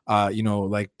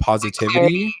like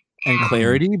positivity and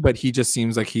clarity, but he just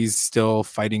seems like he's still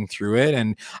fighting through it,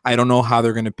 and I don't know how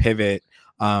they're going to pivot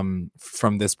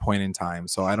from this point in time.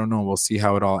 So I don't know. We'll see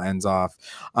how it all ends off.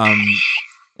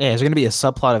 Yeah, is there gonna be a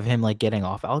subplot of him like getting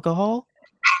off alcohol?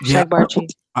 Yeah,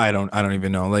 I don't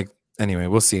even know. Like, anyway,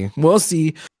 we'll see.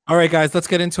 All right, guys, let's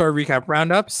get into our recap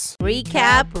roundups.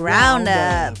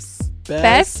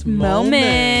 Best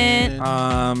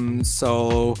moment.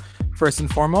 So first and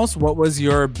foremost, what was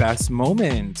your best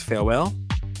moment, Fail Whale?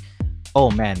 Oh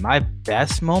man, my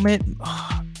best moment.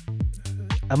 I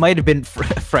might have been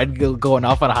Fred going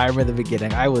off on Hiram at the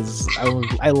beginning. I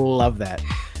love that.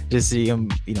 To see him,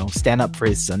 stand up for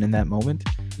his son in that moment.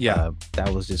 Yeah,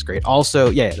 that was just great. Also,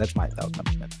 that was my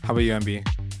moment. How about you, MB?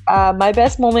 My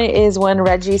best moment is when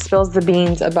Reggie spills the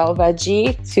beans about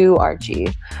Veggie to Archie.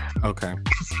 Okay.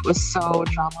 It was so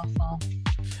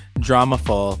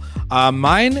Dramaful.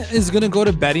 Mine is gonna go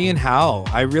to Betty and Hal.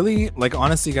 I really like,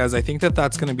 honestly, guys, I think that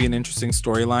that's gonna be an interesting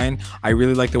storyline. I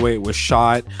really like the way it was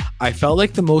shot. I felt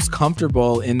like the most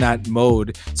comfortable in that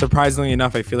mode. Surprisingly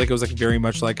enough, I feel like it was like very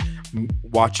much like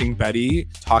watching Betty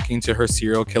talking to her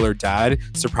serial killer dad.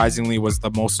 Surprisingly, was the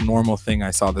most normal thing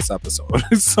I saw this episode.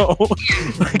 So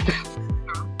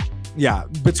yeah,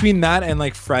 between that and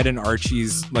like Fred and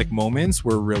Archie's like moments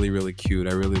were really, really cute.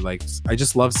 I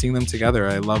just love seeing them together.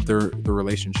 I love their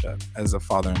the as a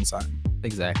father and son.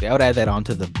 Exactly. I would add that on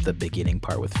to the beginning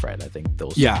part with Fred. I think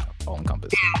those all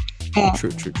encompass.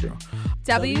 True.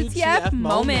 WTF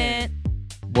moment.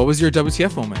 What was your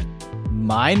WTF moment?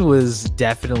 Mine was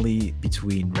definitely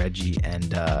between Reggie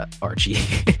and Archie.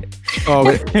 Oh,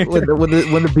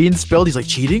 when the beans spilled, he's like,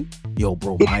 cheating? Yo,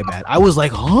 bro, my bad. I was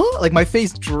like, huh? Like my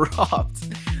face dropped.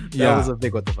 That was a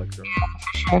big what the fuck.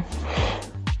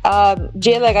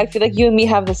 Jay, like I feel like you and me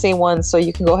have the same one, so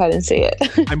you can go ahead and say it.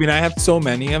 I mean, I have so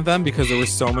many of them because there were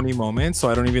so many moments, so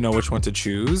I don't even know which one to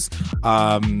choose.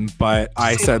 But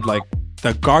I said like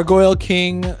the Gargoyle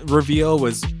King reveal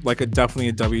was like definitely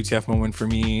a WTF moment for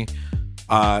me.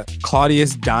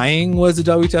 Claudius dying was a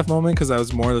WTF moment because I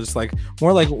was more like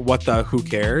what the who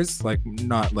cares, like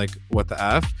not like what the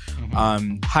F.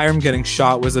 Hiram getting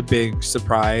shot was a big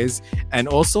surprise, and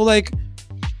also like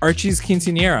Archie's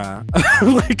quinceañera.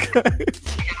 Like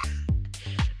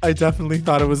I definitely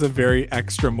thought it was a very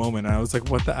extra moment. I was like,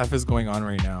 what the F is going on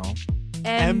right now?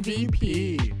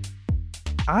 MVP.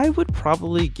 I would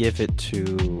probably give it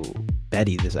to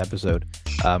Betty this episode,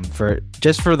 for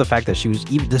the fact that she was,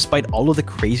 even despite all of the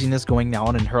craziness going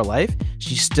on in her life,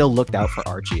 she still looked out for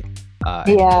Archie,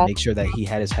 to make sure that he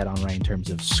had his head on right in terms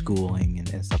of schooling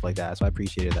and stuff like that. So I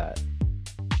appreciated that.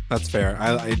 That's fair.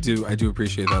 I do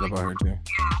appreciate that about her too.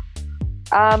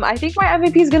 I think my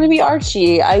MVP is going to be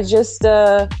Archie. I just,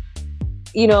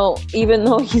 even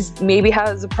though he's maybe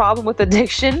has a problem with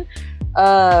addiction,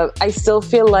 I still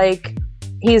feel like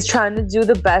he's trying to do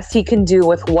the best he can do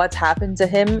with what's happened to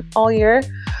him all year.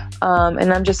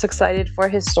 And I'm just excited for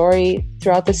his story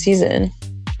throughout the season.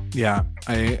 Yeah,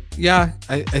 I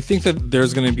think that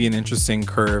there's going to be an interesting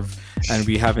curve, and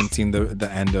we haven't seen the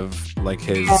end of like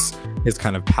his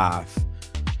kind of path.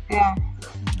 Yeah.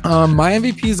 My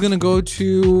MVP is going to go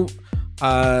to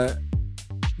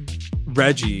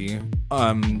Reggie,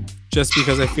 just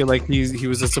because I feel like he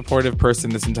was a supportive person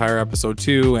this entire episode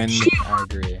too, and I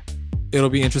agree. It'll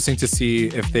be interesting to see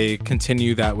if they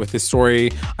continue that with his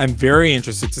story. I'm very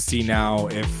interested to see now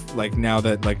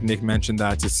that like Nick mentioned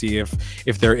that, to see if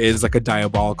there is like a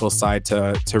diabolical side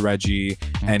to Reggie,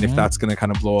 and if that's going to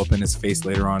kind of blow up in his face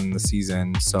later on in the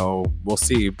season. So we'll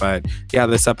see. But yeah,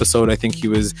 this episode, I think he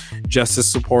was just as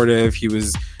supportive. He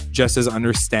was just as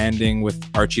understanding with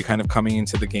Archie kind of coming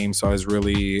into the game. So I was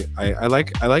really,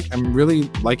 I'm really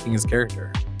liking his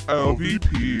character.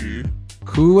 LVP.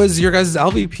 Who was your guys'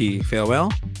 LVP,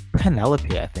 Failwell?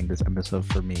 Penelope, I think this episode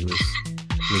for me was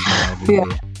my LVP.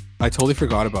 Yeah. I totally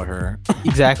forgot about her.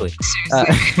 Exactly. She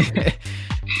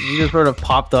just sort of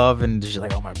popped up and she's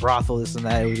like, oh, my brothel, this and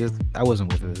that. I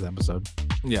wasn't with it this episode.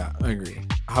 Yeah, I agree.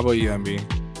 How about you, MB?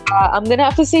 I'm going to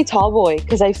have to say Tallboy,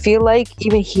 because I feel like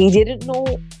even he didn't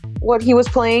know what he was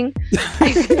playing.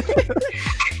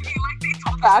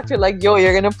 The actor like, yo,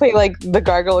 you're gonna play like the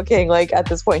Gargoyle King, like at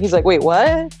this point he's like, wait, what?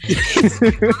 I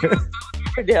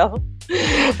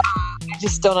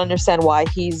just don't understand why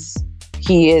he is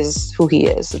who he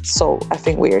is. It's so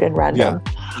effing weird and random.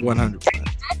 Yeah,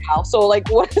 100%. So like,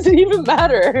 what does it even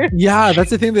matter? Yeah, that's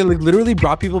the thing. They like literally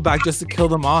brought people back just to kill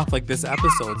them off, like this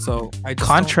episode. So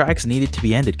contracts needed to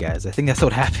be ended, guys. I think that's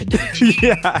what happened.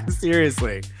 Yeah,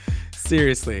 seriously.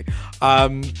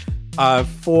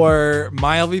 For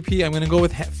my LVP, I'm gonna go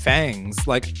with Fangs.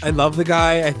 Like, I love the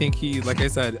guy. I think he, like I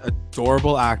said,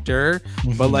 adorable actor,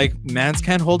 but like, mans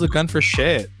can't hold a gun for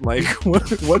shit. Like,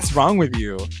 what's wrong with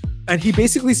you? And he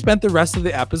basically spent the rest of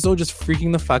the episode just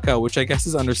freaking the fuck out, which I guess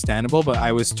is understandable, but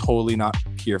I was totally not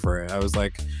here for it. I was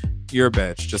like, you're a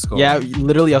bitch, just go. Yeah,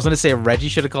 literally, I was gonna say Reggie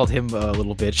should have called him a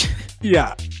little bitch.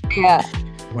 Yeah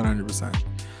 100%.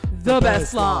 The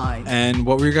best line. And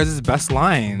what were your guys' best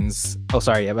lines? Oh,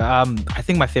 sorry. I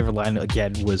think my favorite line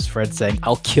again was Fred saying,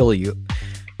 "I'll kill you."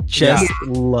 Just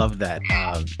love that.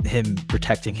 Him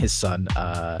protecting his son.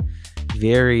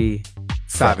 Very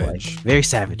savage. Very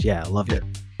savage. Yeah, I loved it.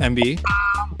 MB?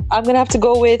 I'm gonna have to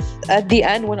go with at the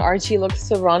end when Archie looks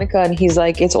to Veronica and he's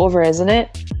like, "It's over, isn't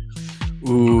it?"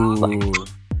 Ooh.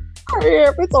 Hurry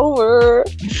up, it's over.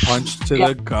 Punch to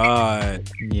the gut.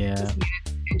 Yeah.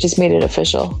 Just made it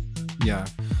official. Yeah.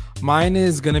 Mine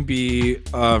is going to be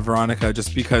Veronica,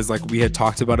 just because like we had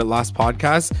talked about it last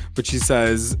podcast, but she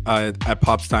says at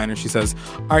Pop's Diner, she says,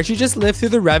 Archie just lived through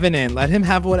the Revenant. Let him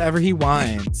have whatever he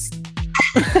wants.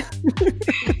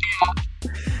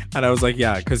 And I was like,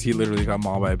 yeah, because he literally got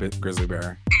mauled by a grizzly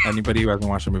bear. Anybody who hasn't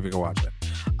watched the movie, go watch it.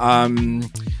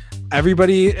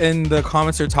 Everybody in the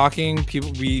comments are talking. People,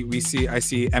 I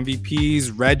see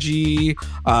MVPs, Reggie,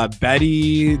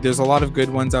 Betty. There's a lot of good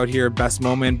ones out here. Best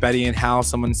moment, Betty and Hal.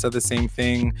 Someone said the same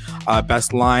thing.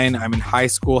 Best line, I'm in high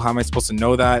school. How am I supposed to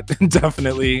know that?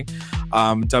 Definitely.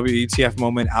 WTF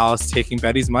moment, Alice taking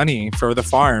Betty's money for the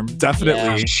farm.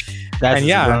 Definitely. That's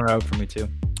runner out for me too.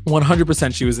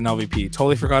 100% she was an LVP.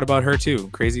 Totally forgot about her too.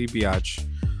 Crazy biatch.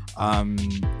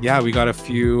 We got a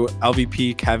few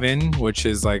LVP Kevin, which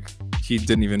is like he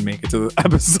didn't even make it to the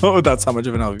episode. That's how much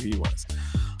of an LVP he was.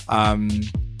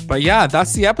 But yeah,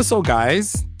 that's the episode,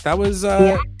 guys. That was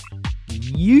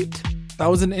Yeet. That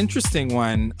was an interesting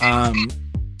one.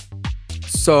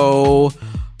 So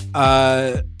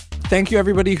Thank you,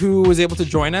 everybody who was able to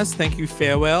join us. Thank you,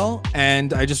 Farewell.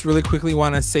 And I just really quickly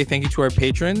want to say thank you to our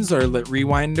patrons, our Lit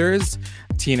Rewinders,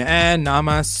 Tina Ann,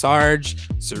 Nama, Sarge,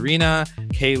 Serena,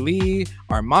 Kaylee,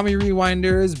 our Mommy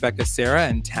Rewinders, Becca, Sarah,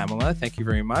 and Tamala. Thank you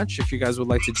very much. If you guys would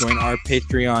like to join our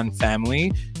Patreon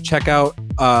family, check us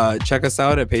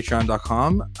out at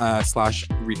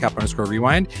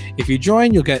patreon.com/recap_rewind. If you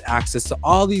join, you'll get access to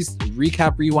all these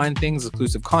recap rewind things,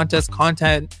 exclusive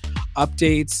content,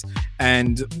 updates,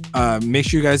 and make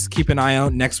sure you guys keep an eye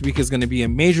out. Next week is going to be a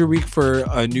major week for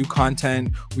new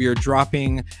content. We are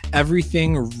dropping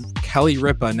everything Kelly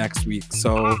Ripa next week,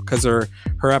 so because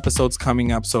her episode's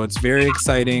coming up, so it's very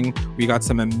exciting. We got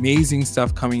some amazing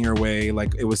stuff coming your way.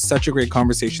 Like, it was such a great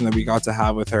conversation that we got to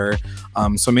have with her,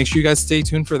 so make sure you guys stay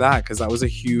tuned for that, because that was a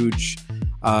huge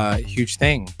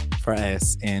thing for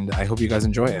us, and I hope you guys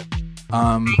enjoy it.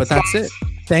 But that's it.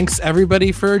 Thanks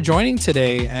everybody for joining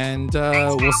today, and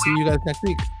we'll see you guys next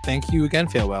week. Thank you again,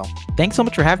 Farewell. Thanks so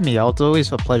much for having me, y'all. It's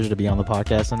always a pleasure to be on the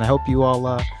podcast, and I hope you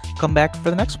all come back for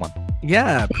the next one.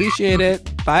 Yeah, appreciate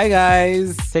it. Bye,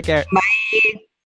 guys. Take care. Bye.